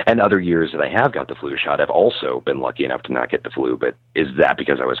one. And other years that I have got the flu shot, I've also been lucky enough to not get the flu. But is that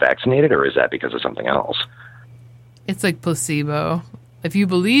because I was vaccinated or is that because of something else? It's like placebo. If you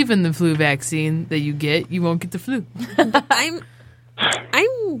believe in the flu vaccine that you get, you won't get the flu. I'm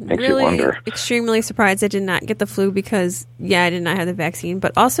Makes you really wonder. extremely surprised I did not get the flu because, I did not have the vaccine,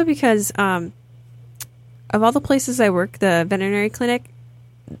 but also because of all the places I work, the veterinary clinic,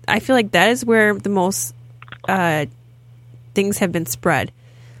 I feel like that is where the most things have been spread.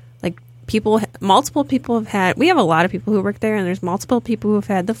 Like, multiple people have had, we have a lot of people who work there, and there's multiple people who have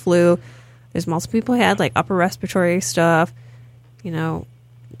had the flu. There's multiple people who had, like, upper respiratory stuff,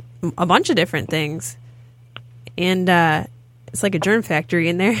 a bunch of different things. And it's like a germ factory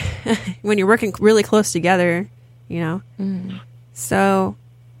in there when you're working really close together, So,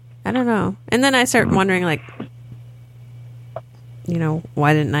 I don't know. And then I start wondering, like,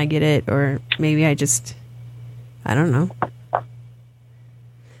 why didn't I get it? Or maybe I don't know.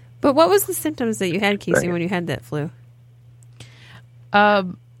 But what was the symptoms that you had, Casey, when you had that flu?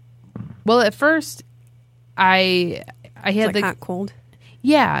 Well, at first, I had like hot, cold.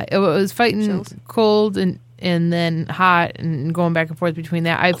 Yeah, it was fighting Chills. cold and then hot and going back and forth between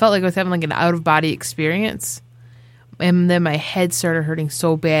that. I felt like I was having like an out of body experience, and then my head started hurting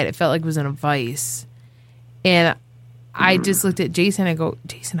so bad it felt like it was in a vice. And I just looked at Jason and I go,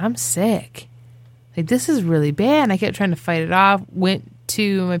 Jason, I'm sick. Like, this is really bad. And I kept trying to fight it off. Went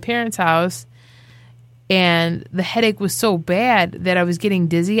to my parents' house, and the headache was so bad that I was getting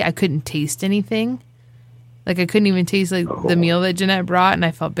dizzy. I couldn't taste anything. Like, I couldn't even taste the meal that Jeanette brought, and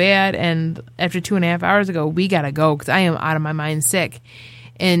I felt bad. And after 2.5 hours ago, we gotta go because I am out of my mind sick.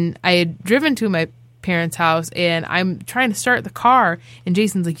 And I had driven to my parents' house, and I'm trying to start the car, and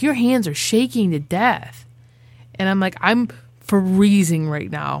Jason's like, your hands are shaking to death. And I'm like, I'm freezing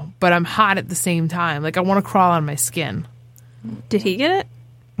right now, but I'm hot at the same time. Like, I want to crawl on my skin. Did he get it?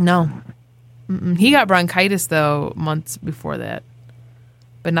 No. Mm-mm. He got bronchitis, though, months before that.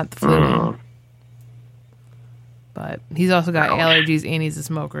 But not the flu. But he's also got allergies, and he's a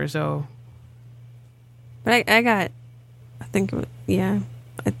smoker, so... But I think,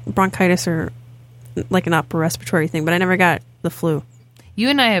 bronchitis or like an upper respiratory thing, but I never got the flu. You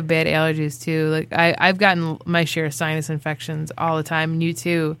and I have bad allergies, too. Like, I've gotten my share of sinus infections all the time, and you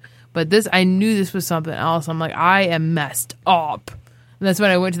too. But I knew this was something else. I'm like, I am messed up. And that's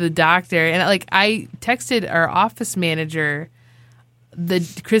when I went to the doctor. And, I texted our office manager the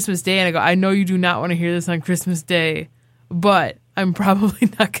Christmas Day, and I go, I know you do not want to hear this on Christmas Day, but I'm probably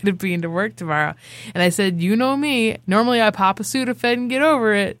not going to be into work tomorrow. And I said, you know me. Normally I pop a Sudafed and get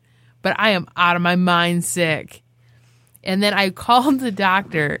over it, but I am out of my mind sick. And then I called the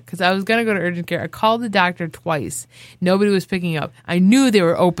doctor because I was going to go to urgent care. I called the doctor twice. Nobody was picking up. I knew they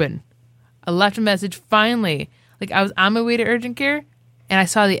were open. I left a message. Finally, I was on my way to urgent care, and I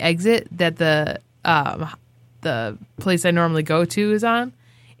saw the exit that the place I normally go to is on.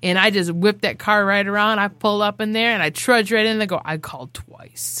 And I just whipped that car right around. I pulled up in there, and I trudged right in and I go, I called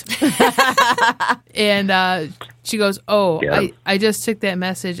twice. And she goes, I just took that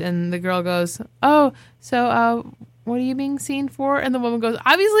message. And the girl goes, oh, so what are you being seen for? And the woman goes,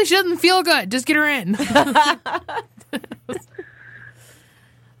 obviously she doesn't feel good. Just get her in.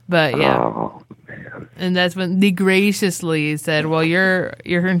 But yeah. Oh, man. And that's when they graciously said, well, your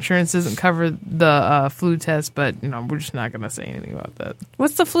insurance doesn't cover the flu test, but we're just not going to say anything about that.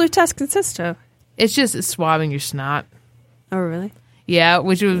 What's the flu test consist of? It's just swabbing your snot. Oh, really? Yeah,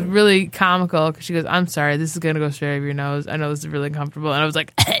 which was really comical because she goes, I'm sorry, this is going to go straight over your nose. I know this is really uncomfortable. And I was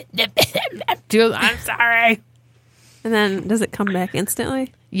like, she goes, I'm sorry. And then does it come back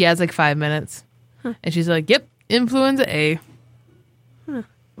instantly? Yeah, it's like 5 minutes. Huh. And she's like, yep, influenza A. Huh.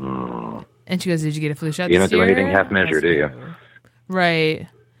 And she goes, did you get a flu shot You this don't do year? anything half measure, do you? Right.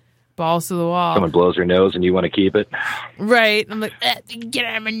 Balls to the wall. Someone blows their nose and you want to keep it. Right. I'm like, get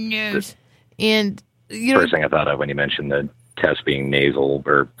out of my nose. And, First thing I thought of when you mentioned the test being nasal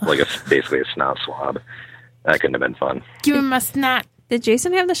or basically a snot swab. That couldn't have been fun. Give him my snot. Did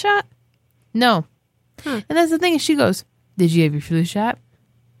Jason have the shot? No. Huh. And that's the thing is she goes, did you have your flu shot?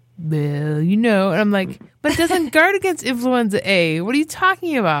 Well, And I'm like, but it doesn't guard against influenza A. What are you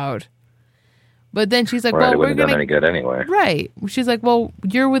talking about? But then she's like, right, well, it we're wouldn't going have done any good anyway. Right. She's like, well,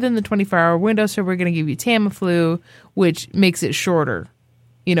 you're within the 24-hour window, so we're going to give you Tamiflu, which makes it shorter.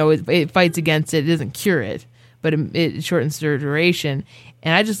 It fights against it. It doesn't cure it, but it shortens the duration.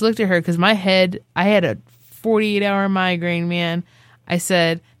 And I just looked at her because I had a 48-hour migraine, man. I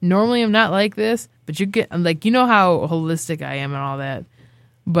said, normally I'm not like this, but I'm like, how holistic I am and all that.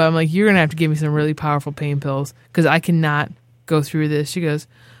 But I'm like, you're going to have to give me some really powerful pain pills because I cannot go through this. She goes,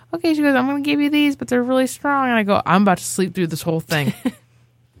 okay. She goes, I'm going to give you these, but they're really strong. And I go, I'm about to sleep through this whole thing.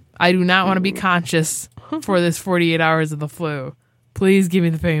 I do not want to be conscious for this 48 hours of the flu. Please give me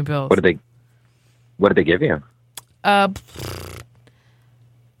the pain pills. What did they give you? I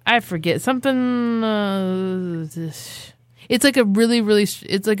forget something. It's like a really, really.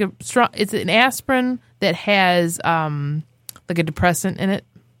 It's like a strong. It's an aspirin that has like a depressant in it,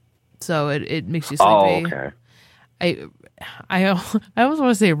 so it makes you sleepy. Oh, okay. I almost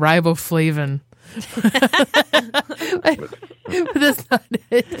want to say riboflavin. But that's not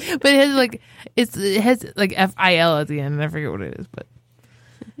it. But it has like FIL at the end, and I forget what it is. But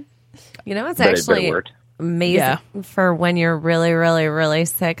it's but actually it worked. amazing for when you're really, really, really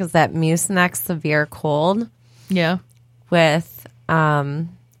sick. Is that Mucinex Severe Cold? Yeah. With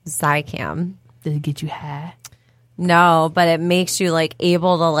Zicam. Did it get you high? No, but it makes you like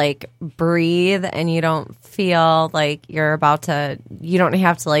able to like breathe, and you don't feel like you're about to. You don't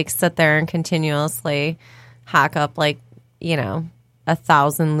have to like sit there and continuously hack up like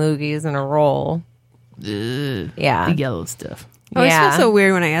 1,000 loogies in a roll. Ugh, Yeah, the yellow stuff. I always Yeah. feel so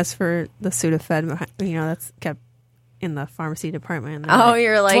weird when I ask for the Sudafed. That's kept in the pharmacy department. And they're Oh, like,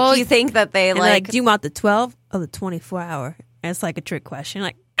 you're like Well, you think that they and they're like do you want the 12 or the 24-hour? And it's like a trick question.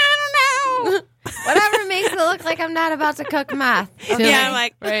 Like, I don't know. whatever makes it look like I'm not about to cook meth. Okay. Yeah, I'm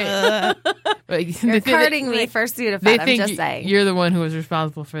like, Right. Like, You're they think- carding me for Sudafed. They I'm think just saying. you're the one who was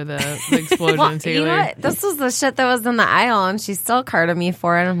responsible for the explosion Well, in you Taylor. know what? This was the shit that was in the aisle, and she still carded me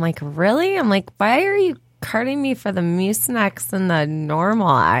for it. I'm like, really? I'm like, why are you carding me for the Mucinex in the normal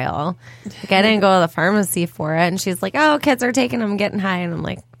aisle? Like, I didn't go to the pharmacy for it. And she's like, oh, kids are taking them, getting high. And I'm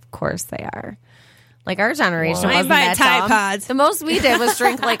like, of course they are. Like, our generation I wasn't buy that Tide dumb. Pods. The most we did was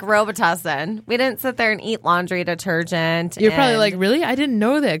drink, like, Robitussin. We didn't sit there and eat laundry detergent. You're probably and- like, really? I didn't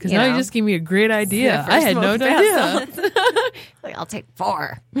know that because You now know. you just gave me a great idea. For I had no smoke idea. vessels. Like, I'll take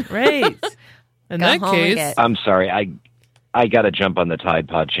 4. Right. In Go that home and case, get- I'm sorry. I got to jump on the Tide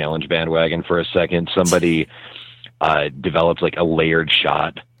Pod Challenge bandwagon for a second. Somebody developed like a layered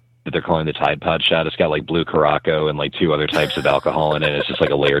shot that they're calling the Tide Pod shot. It's got like blue Caraco and like 2 other types of alcohol in it. It's just like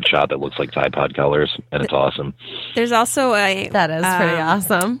a layered shot that looks like Tide Pod colors, and it's awesome. there's also a That is pretty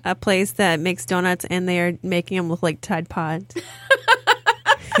awesome. a place that makes donuts, and they are making them look like Tide Pods.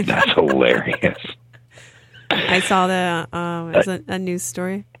 That's hilarious. I saw the it was a news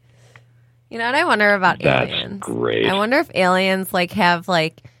story. You know what I wonder about That's aliens? great. I wonder if aliens like have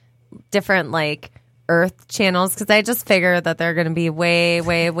like different like Earth channels, because I just figure that they're going to be way,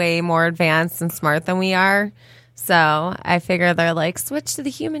 way, way more advanced and smart than we are. So I figure they're like, switch to the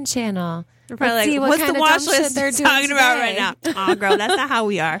human channel. They're probably Let's see like, what what's kind the of watch dumb shit list they're you're doing talking about today. right now? Oh, girl, that's not how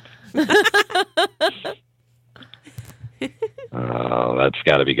we are. Oh, that's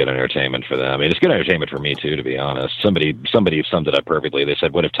got to be good entertainment for them. I mean, it's good entertainment for me too, to be honest. Somebody summed it up perfectly. They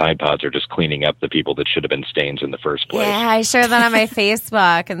said, "What if Tide Pods are just cleaning up the people that should have been stains in the first place?" Yeah, I shared that on my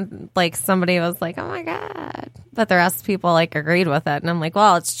Facebook, and like somebody was like, "Oh my god!" But the rest of people like agreed with it, and I'm like,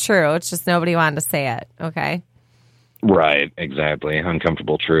 "Well, it's true. It's just nobody wanted to say it." Okay. Right, exactly.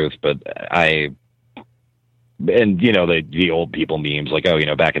 Uncomfortable truth, but and you know the old people memes like, oh, you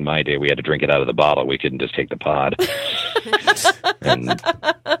know, back in my day we had to drink it out of the bottle. We couldn't just take the pod. And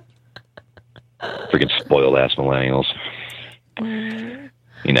freaking spoiled ass millennials.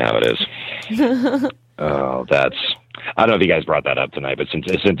 You know how it is. Oh, that's. I don't know if you guys brought that up tonight, but since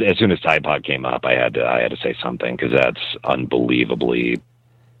as soon as Tide Pod came up, I had to say something because that's unbelievably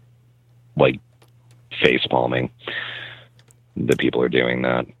like face palming that people are doing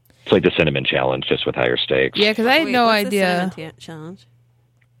that. It's like the cinnamon challenge, just with higher stakes. yeah, because I had Wait, no what's the idea. cinnamon challenge.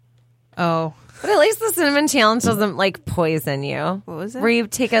 Oh, But at least the cinnamon challenge doesn't like poison you. What was it? Where you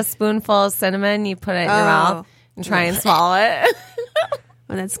take a spoonful of cinnamon, you put it in your Oh. mouth and try and swallow it.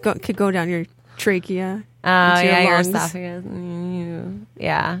 Well, that's could go down your trachea. Oh, into yeah, your lungs. esophagus.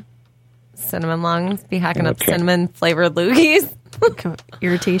 Yeah. Cinnamon lungs. Be hacking up Okay. cinnamon flavored loogies.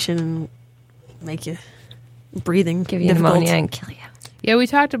 Irritation and make you breathing Give you difficult. pneumonia and kill you. yeah, we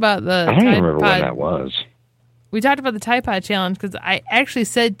talked about the I don't even Tide remember Pod. when that was. We talked about the Tide Pod challenge because I actually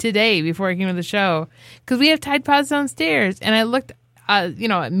said today before I came to the show, because we have Tide Pods downstairs, and I looked, at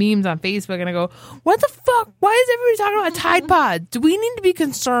memes on Facebook, and I go, "What the fuck? Why is everybody talking about Tide Pods? Do we need to be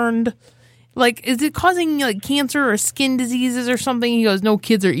concerned? Like, is it causing like cancer or skin diseases or something?" He goes, "No,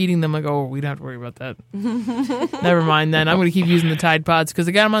 kids are eating them." I go, "Oh, we don't have to worry about that. Never mind then. I'm going to keep using the Tide Pods because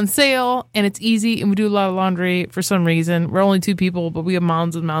I got them on sale, and it's easy, and we do a lot of laundry for some reason. We're only 2 people, but we have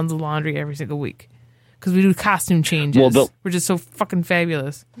mounds and mounds of laundry every single week." Because we do costume changes. Well, We're just so fucking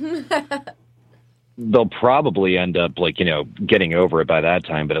fabulous. They'll probably end up like, you know, getting over it by that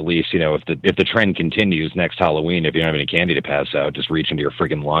time. But at least, you know, if the trend continues next Halloween, if you don't have any candy to pass out, just reach into your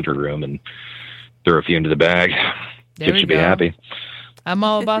freaking laundry room and throw a few into the bag. There Kids we should be go. happy. I'm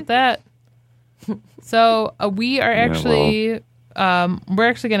all about that. So we are actually, we're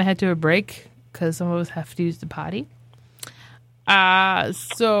actually going to head to a break because some of us have to use the potty. All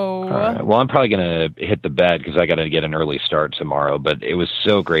right. Well, I'm probably going to hit the bed because I got to get an early start tomorrow. But it was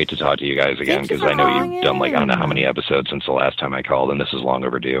so great to talk to you guys again Thank you because for I know calling you've done like I don't know how in. many episodes since the last time I called, and this is long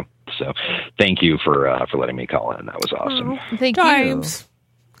overdue. So thank you for letting me call in. That was awesome. Thank Times.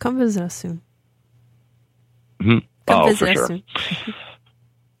 Come visit us soon. Mhm. Come Oh, visit for us sure. soon.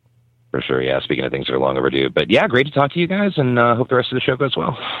 For sure, yeah. Speaking of things that are long overdue. But yeah, great to talk to you guys, and hope the rest of the show goes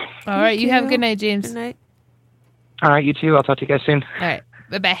well. you. All right. You have a good night, James. Good night. All right, you too. I'll talk to you guys soon. All right.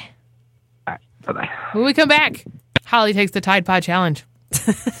 Bye-bye. All right, bye-bye. When we come back, Holly takes the Tide Pod challenge.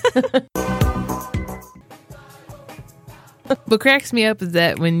 What cracks me up is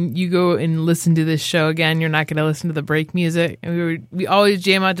that when you go and listen to this show again, you're not going to listen to the break music. And we always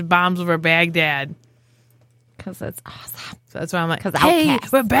jam out to Bombs Over Baghdad. Because it's awesome. So that's why I'm like, 'Cause hey,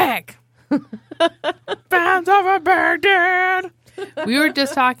 Outkast. we're back. Bombs Over Baghdad. We were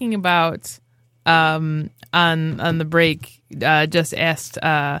just talking about, on the break, just asked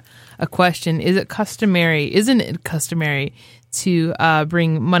a question. Isn't it customary to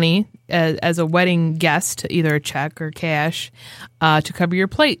bring money as a wedding guest, either a check or cash, to cover your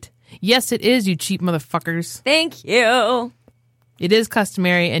plate? Yes, it is, you cheap motherfuckers. Thank you. It is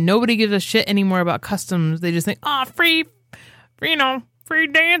customary, and nobody gives a shit anymore about customs. They just think, free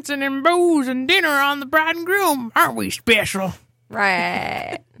dancing and booze and dinner on the bride and groom. Aren't we special?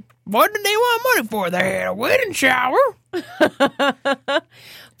 Right. What did they want money for? They had a wedding shower.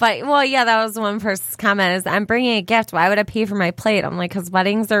 But, well, yeah, that was one person's comment is, I'm bringing a gift. Why would I pay for my plate? I'm like, because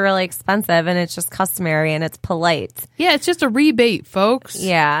weddings are really expensive and it's just customary and it's polite. Yeah, it's just a rebate, folks.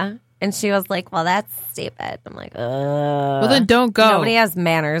 Yeah. And she was like, well, that's stupid. I'm like, ugh. Well, then don't go. Nobody has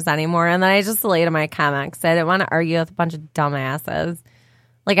manners anymore. And then I just deleted my comment because I didn't want to argue with a bunch of dumbasses.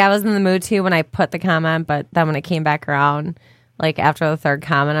 Like, I was in the mood to when I put the comment, but then when it came back around, like, after the third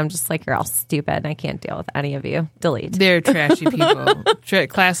comment, I'm just like, you're all stupid and I can't deal with any of you. Delete. They're trashy people.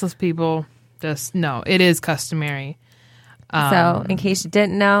 Classless people. Just, no, it is customary. So, in case you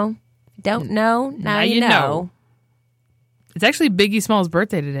didn't know, don't know, now you know. It's actually Biggie Smalls'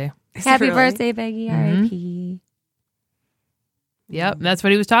 birthday today. Happy Really? birthday, Biggie. R.I.P. Yep, that's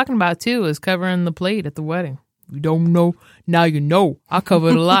what he was talking about, too, was covering the plate at the wedding. You don't know, now you know. I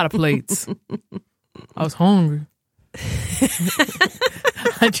covered a lot of plates. I was hungry.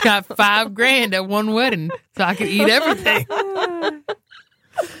 I got $5,000 at one wedding so I could eat everything.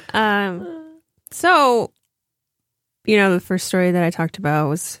 So, the first story that I talked about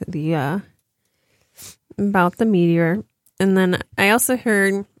was the about the meteor. And then I also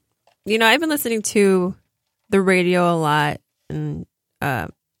heard, I've been listening to the radio a lot and,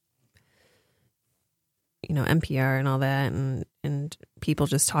 NPR and all that and people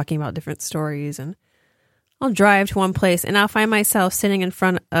just talking about different stories. And I'll drive to one place and I'll find myself sitting in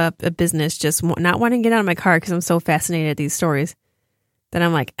front of a business just not wanting to get out of my car because I'm so fascinated at these stories that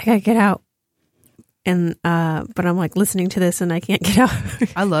I'm like, I gotta get out. And but I'm like listening to this and I can't get out.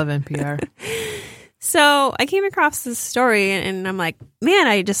 I love NPR. So I came across this story and I'm like, man,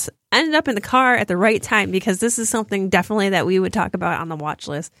 I just ended up in the car at the right time because this is something definitely that we would talk about on the watch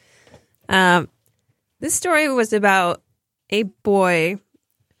list. This story was about a boy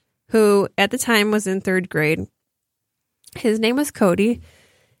who at the time was in third grade. His name was Cody,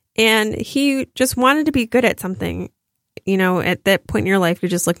 and he just wanted to be good at something. At that point in your life, you're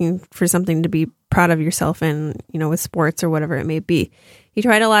just looking for something to be proud of yourself in, with sports or whatever it may be. He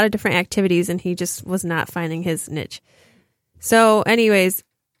tried a lot of different activities, and he just was not finding his niche. So anyways,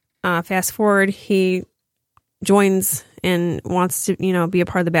 fast forward, he joins and wants to, be a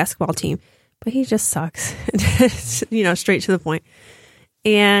part of the basketball team, but he just sucks, straight to the point.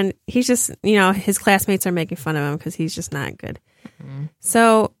 And he's just, his classmates are making fun of him because he's just not good. Mm-hmm.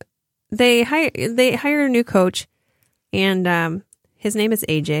 So they hire a new coach, and his name is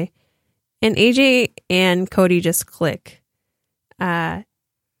AJ. And AJ and Cody just click. Cody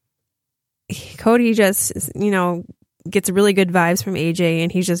just, gets really good vibes from AJ,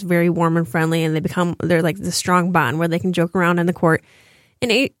 and he's just very warm and friendly, and they're like the strong bond where they can joke around in the court.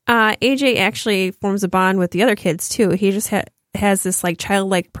 And AJ actually forms a bond with the other kids too. He just has this like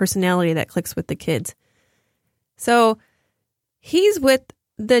childlike personality that clicks with the kids. So he's with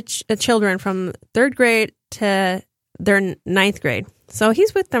the children from third grade to their ninth grade. So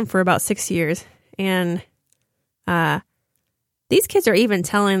he's with them for about 6 years. And these kids are even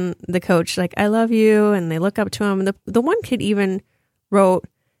telling the coach, like, I love you. And they look up to him. The one kid even wrote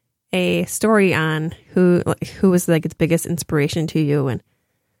a story on who was like its biggest inspiration to you, and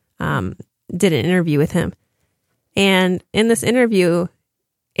did an interview with him. And in this interview,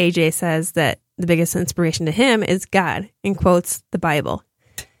 AJ says that the biggest inspiration to him is God, and quotes the Bible,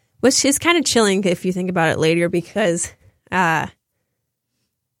 which is kind of chilling if you think about it later, because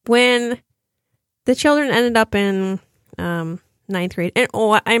when the children ended up in ninth grade, and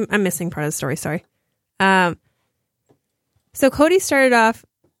I'm missing part of the story, sorry. So Cody started off,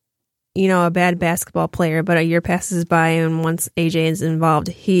 a bad basketball player, but a year passes by, and once AJ is involved,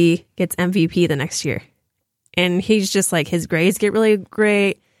 he gets MVP the next year. And he's just like, his grades get really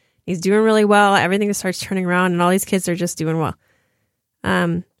great. He's doing really well. Everything just starts turning around, and all these kids are just doing well.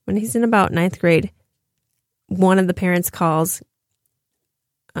 When he's in about ninth grade, one of the parents calls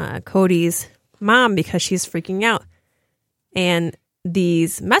Cody's mom because she's freaking out. And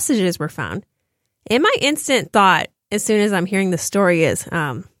these messages were found. And my instant thought as soon as I'm hearing the story is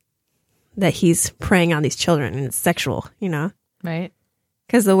that he's preying on these children and it's sexual, Right.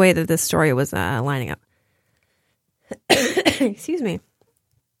 because the way that this story was lining up. Excuse me.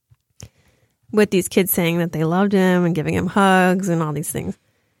 With these kids saying that they loved him and giving him hugs and all these things.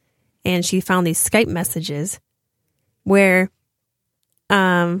 And she found these Skype messages where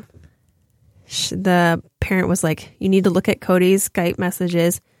the parent was like, you need to look at Cody's Skype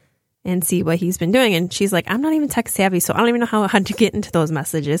messages and see what he's been doing. And she's like, I'm not even tech savvy, so I don't even know how to get into those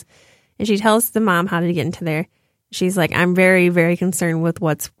messages. And she tells the mom how to get into there. She's like, I'm very, very concerned with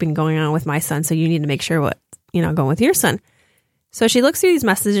what's been going on with my son, so you need to make sure what's going with your son. So she looks through these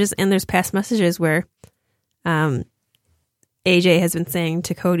messages, and there's past messages where AJ has been saying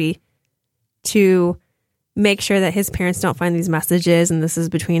to Cody to make sure that his parents don't find these messages, and this is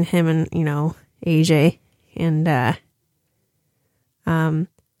between him and, AJ, and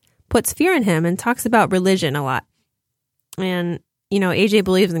puts fear in him and talks about religion a lot. And, AJ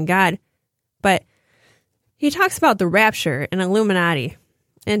believes in God, but he talks about the rapture and Illuminati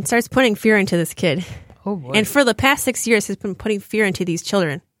and starts putting fear into this kid. Oh, boy. And for the past 6 years, he's been putting fear into these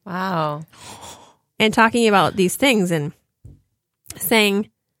children. Wow. And talking about these things and saying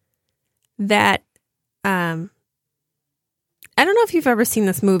that, I don't know if you've ever seen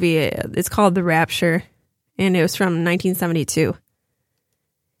this movie. It's called The Rapture, and it was from 1972.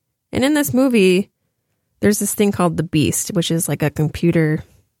 And in this movie, there's this thing called the Beast, which is like a computer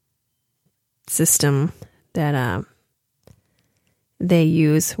system that they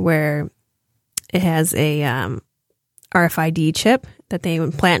use where it has a RFID chip that they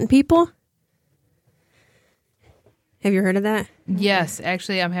implant in people. Have you heard of that? Yes,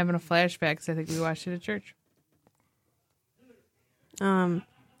 actually, I'm having a flashback because I think we watched it at church.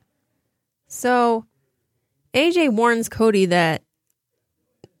 So AJ warns Cody that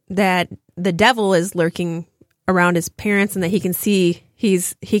the devil is lurking around his parents and that he can see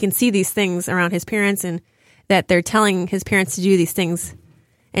these things around his parents, and that they're telling his parents to do these things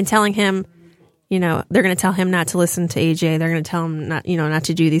and telling him, they're going to tell him not to listen to AJ. They're going to tell him not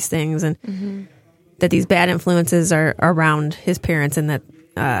to do these things, and that these bad influences are around his parents, and that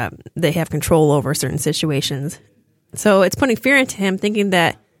they have control over certain situations. So it's putting fear into him, thinking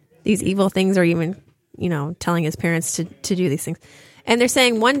that these evil things are even, telling his parents to do these things. And they're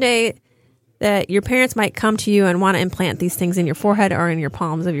saying one day that your parents might come to you and want to implant these things in your forehead or in your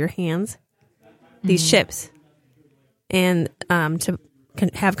palms of your hands, these chips, and to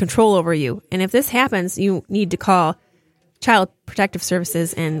have control over you. And if this happens, you need to call Child Protective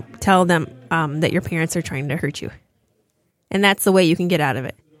Services and tell them that your parents are trying to hurt you. And that's the way you can get out of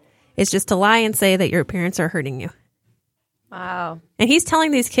it. It's just to lie and say that your parents are hurting you. Wow. And he's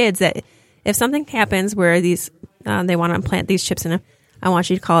telling these kids that if something happens where these they want to implant these chips in them, I want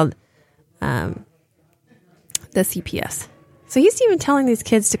you to call the CPS. So he's even telling these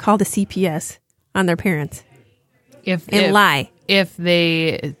kids to call the CPS on their parents and lie. If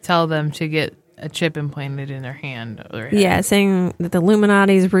they tell them to get a chip implanted in their hand or their head. Yeah, saying that the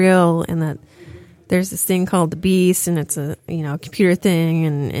Illuminati is real and that there's this thing called the Beast, and it's a computer thing,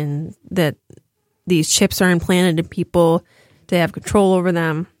 and that these chips are implanted in people to have control over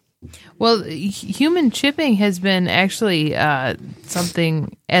them. Well, human chipping has been actually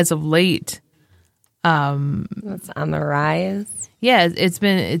something as of late. It's on the rise. Yeah, it's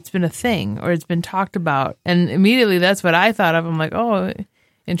been a thing, or it's been talked about, and immediately that's what I thought of. I'm like, oh,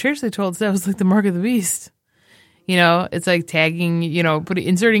 in church they told us that was like the mark of the beast. It's like tagging,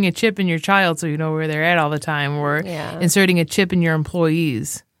 inserting a chip in your child so you know where they're at all the time, or inserting a chip in your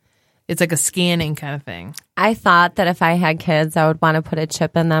employees. It's like a scanning kind of thing. I thought that if I had kids, I would want to put a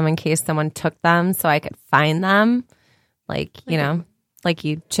chip in them in case someone took them so I could find them. Like you chip Like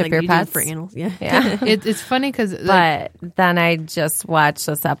your you do pets. for animals. Yeah. Yeah. It's funny because... But then I just watched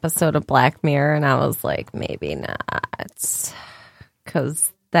this episode of Black Mirror and I was like, maybe not.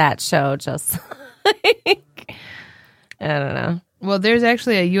 Because that show just... I don't know. Well, there's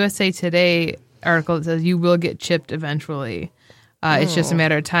actually a USA Today article that says you will get chipped eventually. It's just a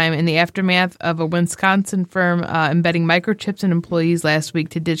matter of time. In the aftermath of a Wisconsin firm embedding microchips in employees last week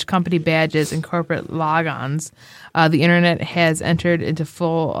to ditch company badges and corporate logons, the internet has entered into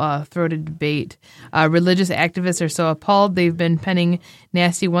full-throated debate. Religious activists are so appalled they've been penning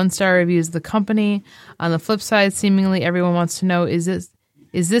nasty one-star reviews of the company. On the flip side, seemingly everyone wants to know, is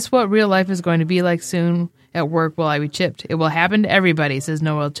this what real life is going to be like soon? At work, will I be chipped? It will happen to everybody, says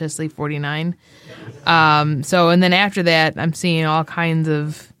Noel Chesley, 49. And then after that, I'm seeing all kinds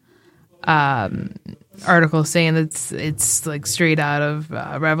of articles saying that it's like straight out of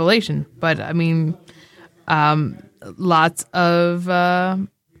Revelation. But I mean, lots of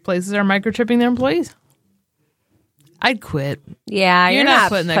places are microchipping their employees. I'd quit. Yeah, You're you're not not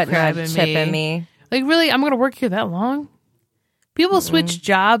putting that crap in chip me. in me. Like, really, I'm going to work here that long? People switch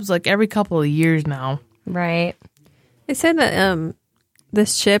jobs like every couple of years now. Right. They said that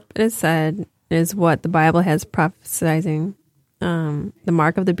this chip is what the Bible has prophesizing the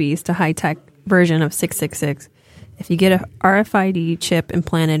mark of the beast, a high-tech version of 666. If you get a RFID chip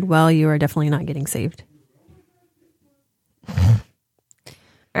implanted, well, you are definitely not getting saved. All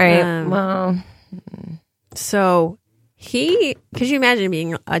right. Well, So could you imagine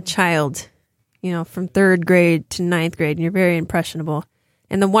being a child, from 3rd grade to 9th grade, and you're very impressionable,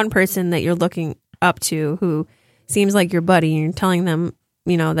 and the one person that you're looking up to who seems like your buddy, and you're telling them,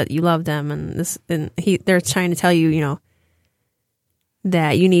 that you love them, and they're trying to tell you,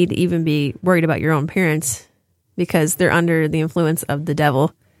 that you need to even be worried about your own parents because they're under the influence of the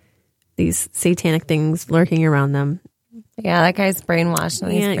devil, these satanic things lurking around them. yeah, that guy's brainwashed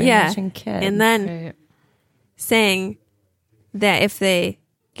and he's brainwashing kids. And then saying that if they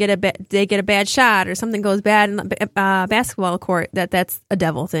get a bad shot or something goes bad in the basketball court, that's a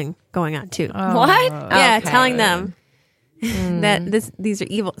devil thing going on too. What? Yeah, Okay. telling them that these are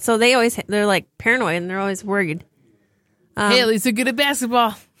evil. So they're like paranoid and they're always worried. Hey, at least they're good at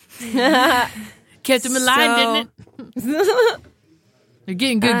basketball. Kept them in line, didn't it? They're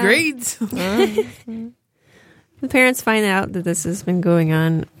getting good grades. The parents find out that this has been going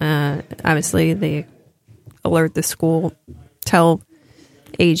on. Obviously, they alert the school, tell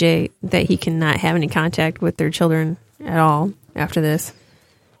AJ that he cannot have any contact with their children at all after this.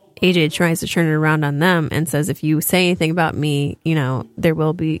 AJ tries to turn it around on them and says, if you say anything about me, there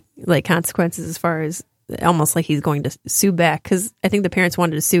will be like consequences, as far as almost like he's going to sue back. Because I think the parents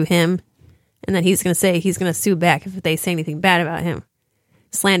wanted to sue him, and then he's going to say he's going to sue back if they say anything bad about him,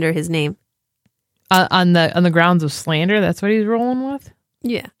 slander his name. On the grounds of slander, that's what he's rolling with?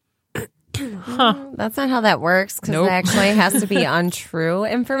 Yeah. That's not how that works, because Nope. it actually has to be untrue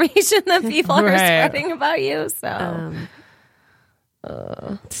information that people are Right. spreading about you. So,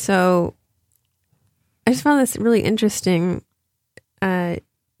 So I just found this really interesting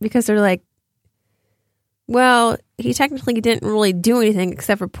because they're like, well, he technically didn't really do anything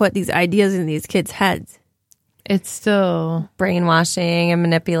except for put these ideas in these kids' heads. It's still, brainwashing and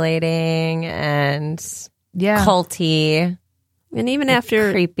manipulating and culty. And even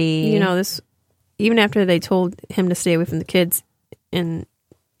after, creepy. even after they told him to stay away from the kids, and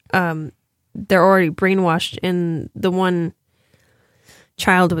they're already brainwashed, and the one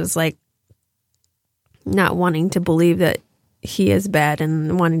child was like not wanting to believe that he is bad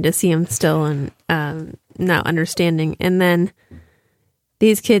and wanting to see him still, and not understanding. And then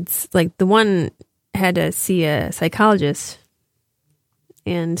these kids, like the one had to see a psychologist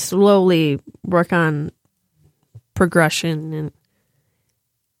and slowly work on progression and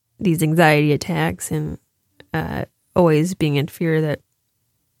these anxiety attacks, and always being in fear that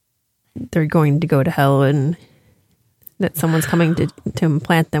they're going to go to hell and that someone's coming to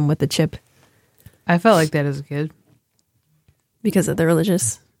implant them with the chip I felt like that as a kid. because of the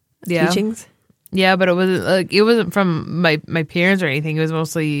religious teachings. Yeah, but it wasn't from my parents or anything. It was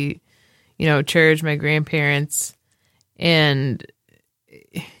mostly, church, my grandparents, and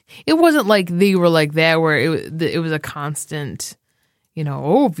it wasn't like they were like that where it was a constant,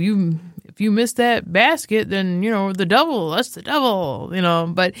 if you miss that basket, then that's the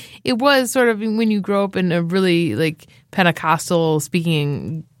devil, But it was sort of when you grow up in a really like Pentecostal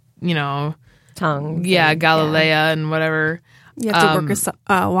speaking, Tongue. yeah, Galilea and whatever. You have to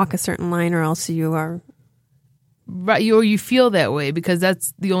walk a certain line, or else you are. Right, you feel that way because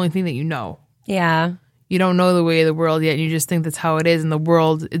that's the only thing that you know. Yeah. You don't know the way of the world yet, and you just think that's how it is. And the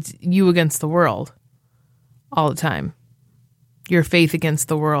world, it's you against the world all the time. Your faith against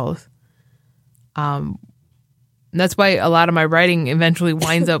the world. That's why a lot of my writing eventually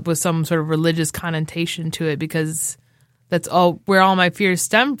winds up with some sort of religious connotation to it, because that's where all my fears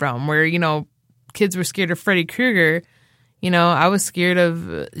stem from. Where, kids were scared of Freddy Krueger, I was scared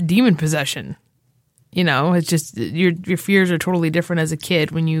of demon possession. It's just your fears are totally different as a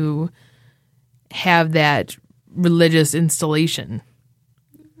kid when you have that religious installation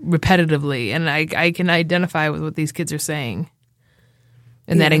repetitively, and I can identify with what these kids are saying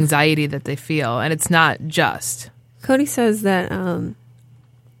and that anxiety that they feel, and it's not just. Cody says that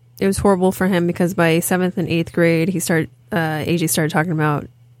it was horrible for him because by 7th and 8th grade, AJ started talking about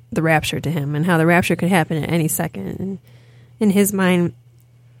the rapture to him and how the rapture could happen at any second. And in his mind,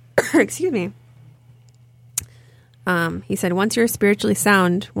 excuse me, he said, once you're spiritually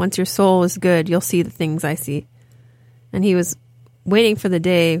sound, once your soul is good, you'll see the things I see. And he was waiting for the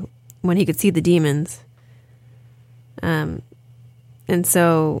day when he could see the demons. And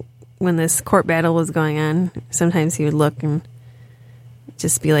so when this court battle was going on, sometimes he would look and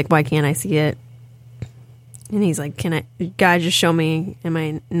just be like, why can't I see it? And he's like, God, just show me, am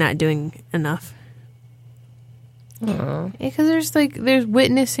I not doing enough? Because there's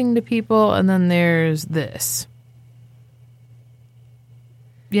witnessing to people, and then there's this.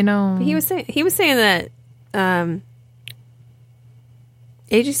 You know, But he was saying that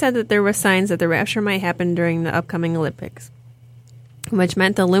AG said that there were signs that the rapture might happen during the upcoming Olympics, which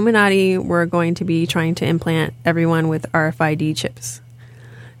meant the Illuminati were going to be trying to implant everyone with RFID chips,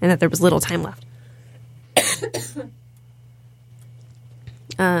 and that there was little time left.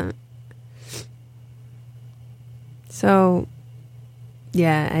 So,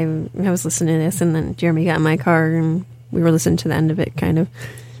 yeah, I was listening to this, and then Jeremy got in my car, and we were listening to the end of it, kind of.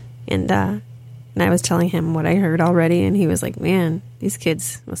 And I was telling him what I heard already, and he was like, man, these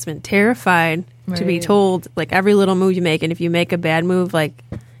kids must have been terrified to be told, like, every little move you make, and if you make a bad move, like,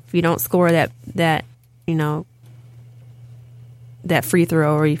 if you don't score that you know, that free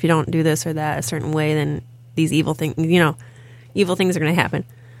throw, or if you don't do this or that a certain way, then these evil things are going to happen.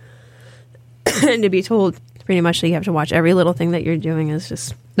 And to be told pretty much that you have to watch every little thing that you're doing is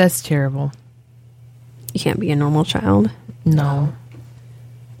just... that's terrible. You can't be a normal child. No.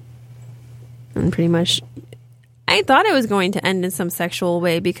 And pretty much, I thought it was going to end in some sexual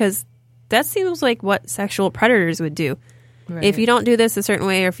way, because that seems like what sexual predators would do. Right. If you don't do this a certain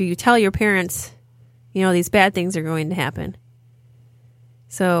way, or if you tell your parents, you know, these bad things are going to happen.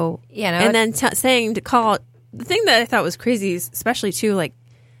 So, Yeah, no, and then saying to call, the thing that I thought was crazy is especially too, like,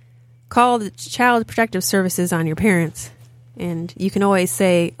 call the Child Protective Services on your parents. And you can always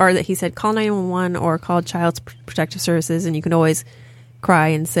say, or that he said, call 911 or call Child Protective Services, and you can always cry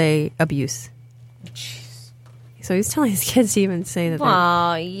and say abuse. So he's telling his kids to even say that.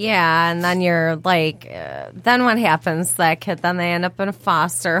 Well, yeah, and then you're like, then what happens to that kid? Then they end up in a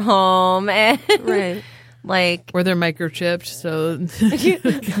foster home, and right. like, Where they're microchipped, so so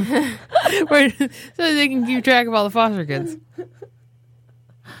they can keep track of all the foster kids.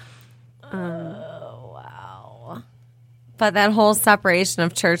 wow. But that whole separation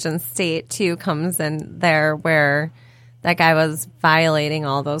of church and state too comes in there, where that guy was violating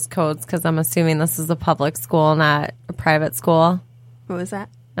all those codes, because I'm assuming this is a public school, not a private school. What was that?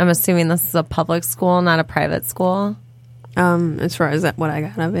 I'm assuming this is a public school, not a private school. As far as what I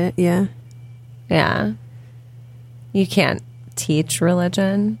got of it, yeah. Yeah. You can't teach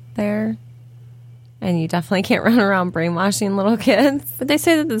religion there. And you definitely can't run around brainwashing little kids. But they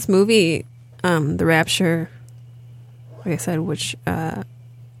say that this movie, The Rapture, like I said, which was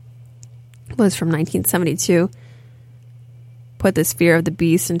from 1972, put this fear of the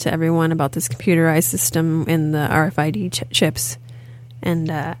beast into everyone about this computerized system and the RFID chips.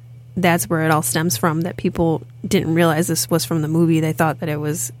 And that's where it all stems from, that people didn't realize this was from the movie. They thought that it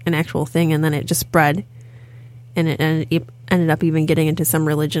was an actual thing, and then it just spread. And it ended up even getting into some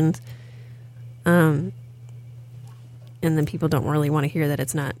religions. And then people don't really want to hear that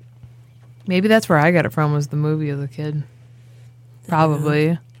it's not. Maybe that's where I got it from, was the movie as a kid.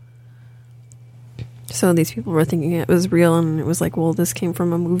 Probably. So these people were thinking it was real, and it was like, well, this came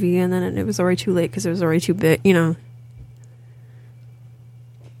from a movie, and then it was already too late because it was already too big, you know.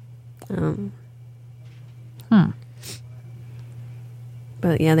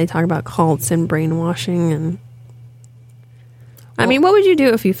 But yeah, they talk about cults and brainwashing, and I mean, what would you do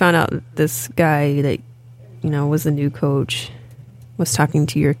if you found out this guy that, you know, was the new coach was talking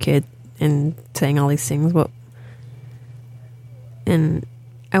to your kid and saying all these things? And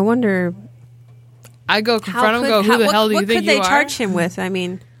I wonder, I go confront him and go, who the hell do you think you are? What could they charge him with? I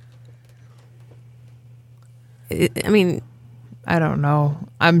mean, I don't know.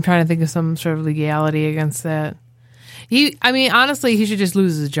 I'm trying to think of some sort of legality against that. Honestly, he should just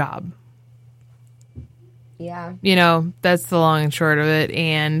lose his job. Yeah. You know, that's the long and short of it.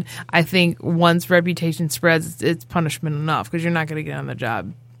 And I think once reputation spreads, it's punishment enough, because you're not going to get on the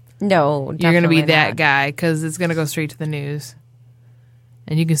job. No, You're going to be that not. guy, because it's going to go straight to the news.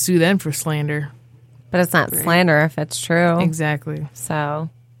 And you can sue them for slander. But it's not slander if it's true. Exactly.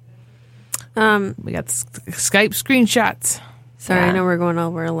 So, We got Skype screenshots. sorry, I know we're going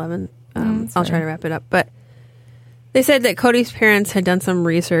over 11. I'll try to wrap it up. But they said that Cody's parents had done some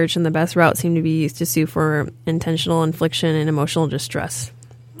research, and the best route seemed to be to sue for intentional infliction and emotional distress.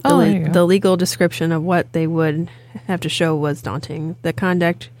 Oh, there you go. The legal description of what they would have to show was daunting. The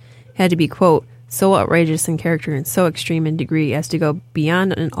conduct had to be, quote, so outrageous in character and so extreme in degree as to go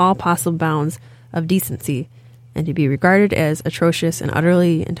beyond in all possible bounds of decency, and to be regarded as atrocious and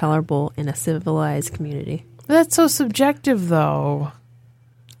utterly intolerable in a civilized community. That's so subjective, though.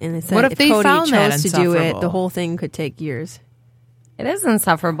 And they said What if they Cody found that chose to do it, insufferable? the whole thing could take years. It is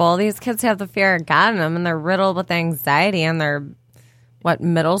insufferable. These kids have the fear of God in them, and they're riddled with anxiety, and they're,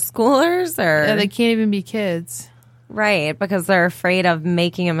 middle schoolers? Or Yeah, they can't even be kids. Right, because they're afraid of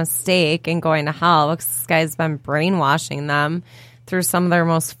making a mistake and going to hell because this guy's been brainwashing them through some of their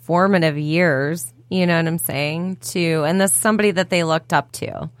most formative years. You know what I'm saying? And this is somebody that they looked up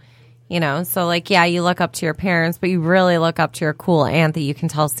to. So yeah, you look up to your parents, but you really look up to your cool aunt that you can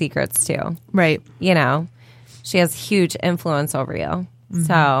tell secrets to. Right. She has huge influence over you. Mm-hmm.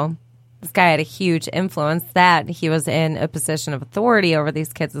 So this guy had a huge influence that he was in a position of authority over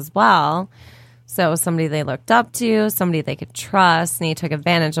these kids as well. So it was somebody they looked up to, somebody they could trust, and he took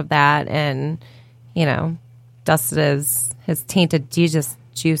advantage of that and, dusted his tainted Jesus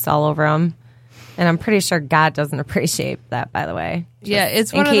juice all over him. And I'm pretty sure God doesn't appreciate that, by the way. Yeah,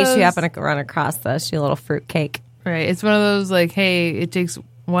 it's one in of case those, you happen to run across this, you little fruitcake. Right. It's one of those hey, it takes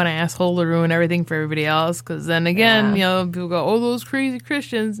one asshole to ruin everything for everybody else. Because then again, people go, "Oh, those crazy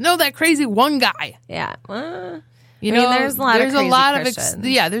Christians." No, that crazy one guy. Yeah. There's a lot of Christians.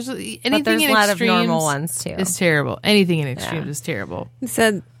 There's anything but there's in a lot extremes of normal ones too. Is terrible. Anything in extremes is terrible. It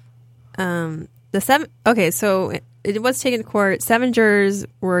said the 7. Okay, so it was taken to court. 7 jurors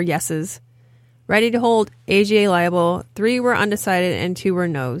were yeses, ready to hold AJ liable. 3 were undecided, and 2 were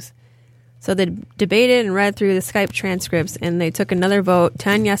no's. So they debated and read through the Skype transcripts, and they took another vote.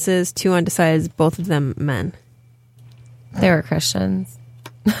 10 yeses, 2 undecideds, both of them men. They were Christians.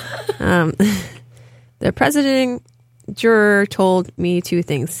 The presiding juror told me 2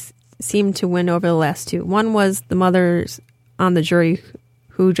 things seemed to win over the last 2. One was the mothers on the jury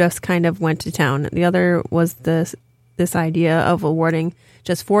who just kind of went to town. The other was this idea of awarding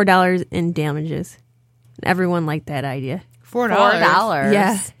just $4 in damages. Everyone liked that idea. $4.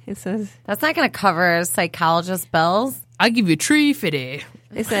 Yeah, it says that's not going to cover a psychologist's bills. I give you $3.50.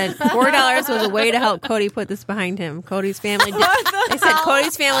 They said $4 was a way to help Cody put this behind him. Cody's family. They said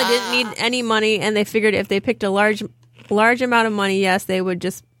Cody's family didn't need any money, and they figured if they picked a large amount of money, yes, that would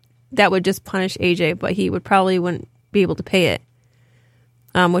just punish AJ, but he wouldn't be able to pay it,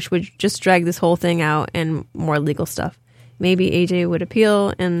 which would just drag this whole thing out and more legal stuff. Maybe AJ would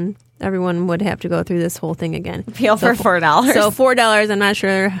appeal, and everyone would have to go through this whole thing again. Appeal for $4. So $4, I'm not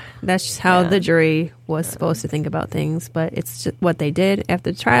sure that's just how the jury was supposed to think about things, but it's just what they did.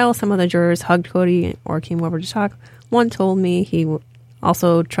 After the trial, some of the jurors hugged Cody or came over to talk. One told me he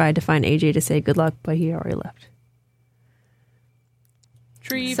also tried to find AJ to say good luck, but he already left.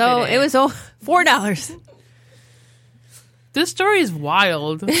 So it was $4. This story is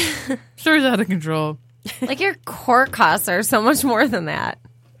wild. Story's out of control. Your court costs are so much more than that.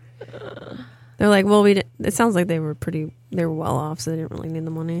 They're like, well, it sounds like they were well off, so they didn't really need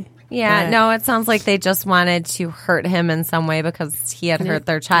the money. Yeah, no, it sounds like they just wanted to hurt him in some way because he had hurt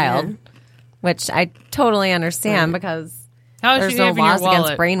their child, which I totally understand because How is there's she no having your laws against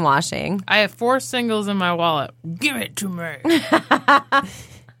wallet? brainwashing. I have 4 singles in my wallet. Give it to me.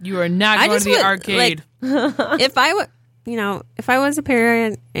 You are not going to the arcade. If I was a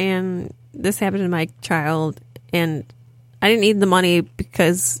parent and this happened to my child and I didn't need the money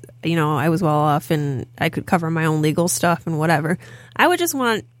because, I was well off and I could cover my own legal stuff and whatever. I would just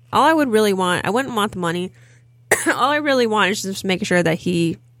want, all I would really want, I wouldn't want the money. All I really want is just making sure that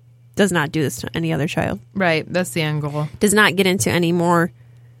he does not do this to any other child. Right. That's the end goal. Does not get into any more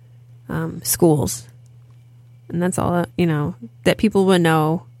schools. And that's all, that people would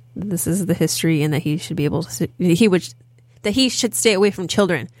know this is the history and that he should be able to, that he should stay away from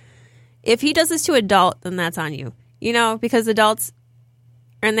children. If he does this to adult, then that's on you. Because adults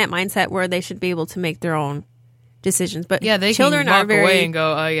are in that mindset where they should be able to make their own decisions. But yeah, they children can walk are very, away and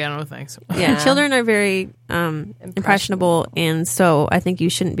go, oh, yeah, no thanks. Yeah, children are very impressionable. And so I think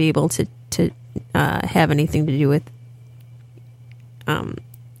you shouldn't be able to have anything to do with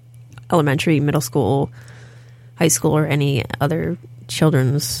elementary, middle school, high school, or any other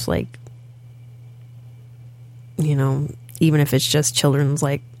children's, even if it's just children's,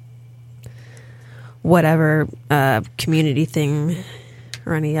 whatever community thing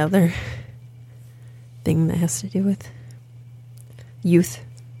or any other thing that has to do with youth.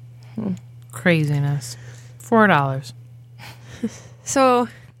 Craziness. $4. So,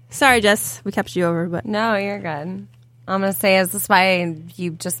 sorry, Jess, we kept you over, but No, you're good. I'm going to say, is this why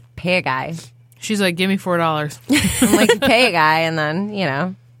you just pay a guy? She's like, give me $4. I'm like, you pay a guy, and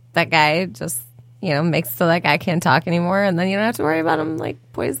then, that guy just, makes so that guy can't talk anymore, and then you don't have to worry about him,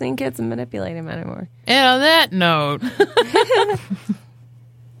 poisoning kids and manipulating them anymore. And on that note,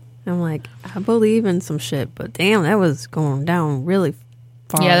 I'm like, I believe in some shit, but damn, that was going down really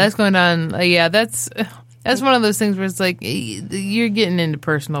far. yeah, that's going on. That's That's one of those things where it's like you're getting into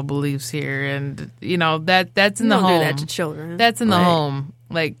personal beliefs here, and that's in the Don't home. do that to children. That's in the home,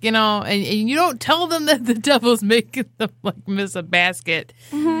 and you don't tell them that the devil's making them miss a basket.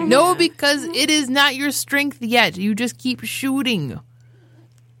 No, because it is not your strength yet. You just keep shooting.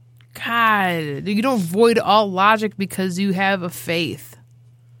 God, you don't void all logic because you have a faith.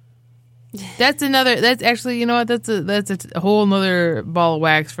 That's actually, that's a whole nother ball of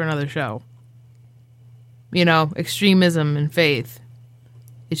wax for another show. Extremism and faith.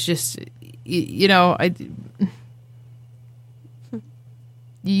 It's just, you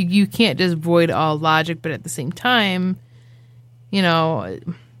can't just void all logic, but at the same time, I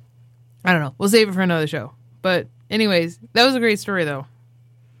don't know. We'll save it for another show. But anyways, that was a great story, though.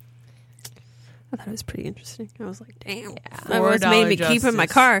 I thought it was pretty interesting. I was like, damn. Yeah. That was made me keep in my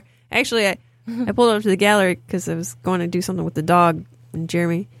car. Actually, I pulled up to the gallery because I was going to do something with the dog and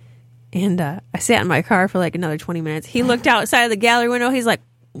Jeremy. And I sat in my car for another 20 minutes. He looked outside of the gallery window. He's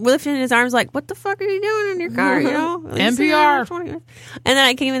lifting his arms what the fuck are you doing in your car? NPR. And then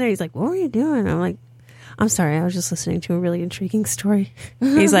I came in there. He's like, what were you doing? I'm like, I'm sorry. I was just listening to a really intriguing story.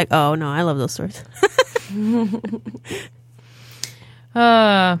 He's like, oh, no, I love those stories.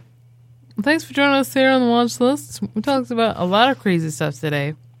 Thanks for joining us here on the Watch List. We talked about a lot of crazy stuff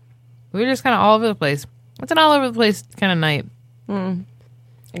today. We were just kind of all over the place. It's an all over the place kind of night.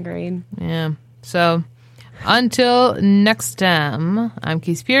 Agreed. Yeah. So, until next time, I'm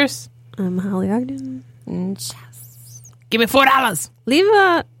Keith Pierce. I'm Holly Ogden. Give me $4. Leave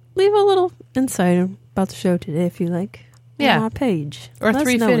a little insight about the show today if you like. Yeah. On our page. Or Let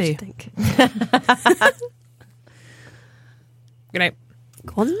us know what you $3.50. think. Good night.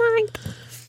 Good night.